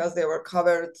ask because they were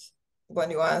covered when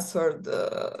you answered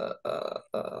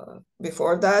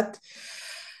before that.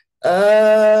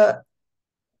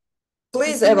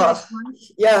 Please, Eva.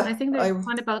 Yeah. I think there's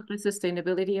one about the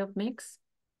sustainability of mix.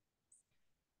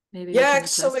 Maybe yeah,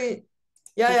 actually,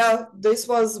 yeah, this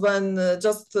was when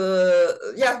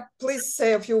please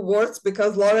say a few words,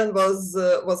 because Lauren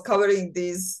was covering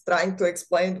these, trying to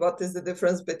explain what is the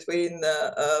difference between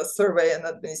survey and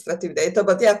administrative data.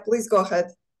 But yeah, please go ahead.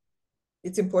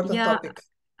 It's important topic.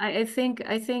 I think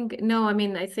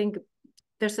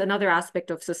there's another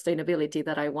aspect of sustainability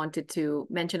that I wanted to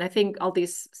mention. I think all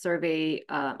these survey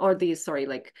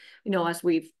as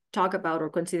we've talked about or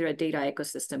consider a data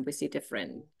ecosystem, we see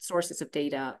different sources of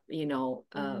data,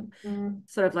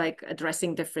 sort of like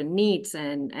addressing different needs,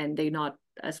 and they not,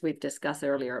 as we've discussed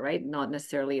earlier, right, not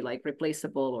necessarily like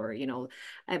replaceable or,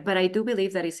 but I do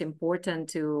believe that it's important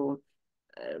to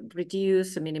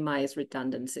reduce and minimize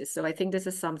redundancies. So I think this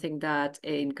is something that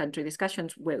in country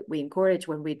discussions we encourage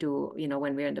when we do,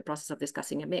 when we're in the process of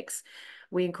discussing a mix.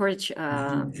 We encourage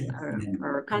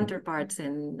our counterparts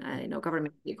and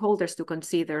government stakeholders to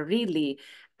consider really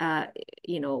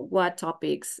what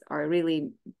topics are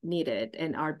really needed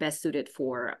and are best suited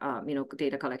for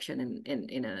data collection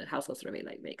in a household survey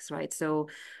like mix, right? So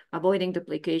avoiding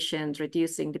duplications,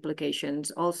 reducing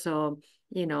duplications, also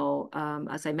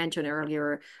as I mentioned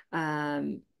earlier,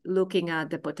 looking at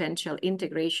the potential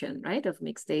integration, right, of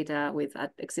mixed data with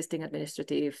existing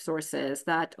administrative sources.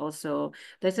 That also,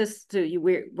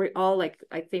 we're all like,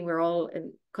 I think we're all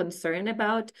concerned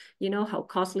about, how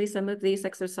costly some of these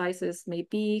exercises may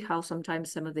be, how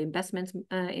sometimes some of the investments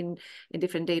in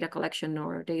different data collection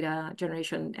or data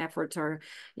generation efforts are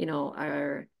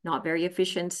not very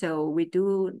efficient. So we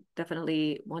do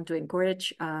definitely want to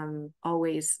encourage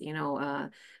always,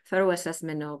 thorough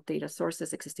assessment of data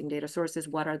sources, existing data sources,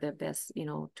 what are the best,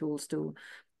 tools to,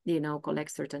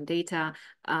 collect certain data,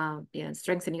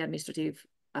 strengthening administrative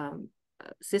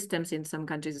systems in some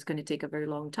countries is going to take a very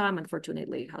long time.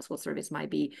 Unfortunately, household surveys might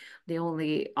be the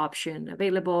only option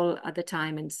available at the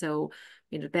time. And so,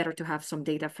 better to have some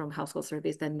data from household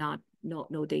surveys than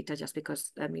no data, just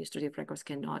because administrative records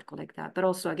cannot collect that. But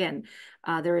also, again,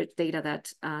 there is data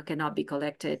that cannot be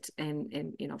collected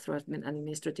and through an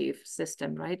administrative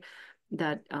system, right?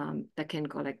 That can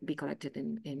be collected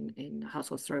in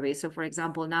household surveys. So, for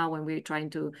example, now when we're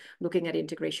looking at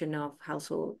integration of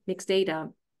household mixed data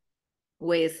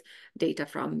with data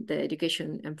from the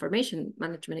education information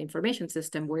management information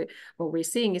system, what we're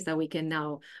seeing is that we can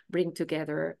now bring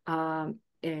together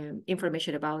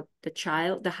information about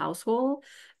the household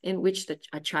in which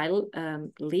a child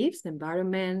lives, the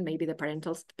environment, maybe the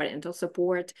parental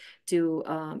support to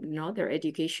their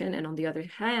education. And on the other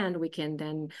hand, we can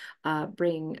then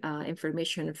bring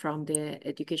information from the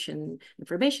education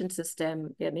information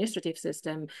system, the administrative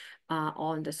system,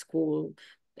 on the school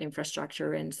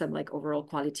infrastructure and some like overall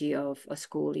quality of a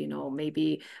school,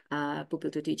 maybe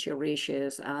pupil to teacher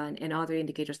ratios and other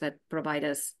indicators that provide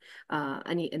us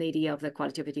an idea of the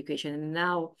quality of education. And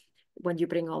now when you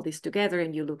bring all this together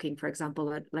and you're looking, for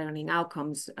example, at learning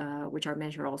outcomes, which are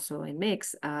measured also in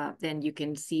mix, then you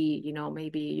can see,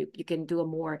 maybe you can do a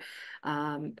more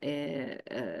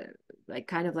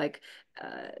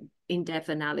in-depth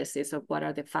analysis of what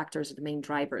are the factors, the main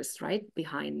drivers, right,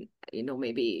 behind,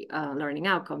 maybe learning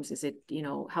outcomes. Is it,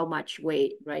 how much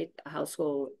weight, right,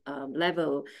 household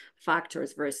level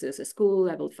factors versus a school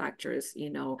level factors,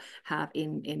 have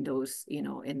in those,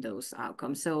 in those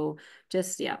outcomes. So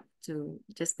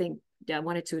I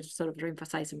wanted to sort of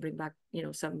reemphasize and bring back,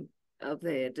 some of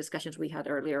the discussions we had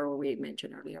earlier, or we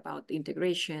mentioned earlier, about the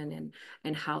integration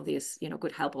and how this,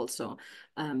 could help also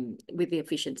with the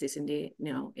efficiencies in the,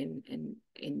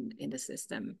 in the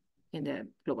system, in the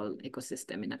global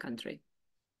ecosystem in a country.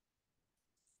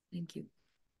 Thank you.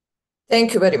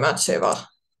 Thank you very much, Eva.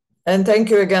 And thank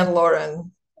you again,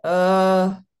 Lauren.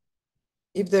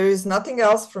 If there is nothing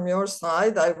else from your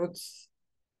side, I would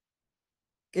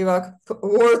give a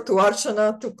word to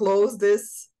Archana to close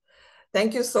this.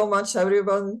 Thank you so much,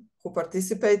 everyone who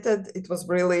participated. It was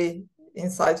really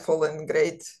insightful and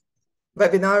great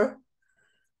webinar.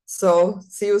 So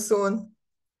see you soon.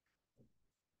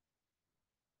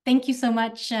 Thank you so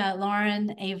much,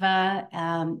 Lauren, Eva,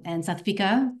 and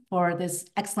Satvika for this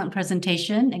excellent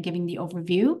presentation and giving the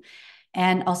overview,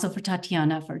 and also for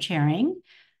Tatiana for chairing.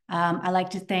 I'd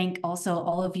like to thank also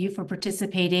all of you for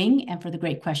participating and for the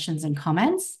great questions and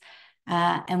comments.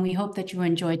 And we hope that you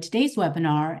enjoyed today's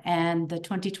webinar and the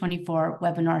 2024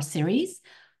 webinar series.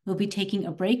 We'll be taking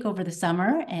a break over the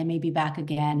summer and may be back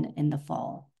again in the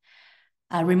fall.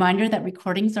 A reminder that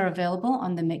recordings are available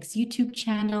on the Mix YouTube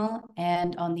channel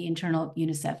and on the internal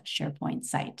UNICEF SharePoint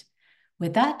site.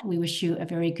 With that, we wish you a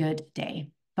very good day.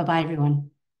 Bye-bye,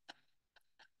 everyone.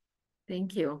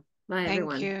 Thank you. Bye,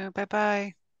 everyone. Thank you.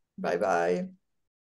 Bye-bye. Bye-bye.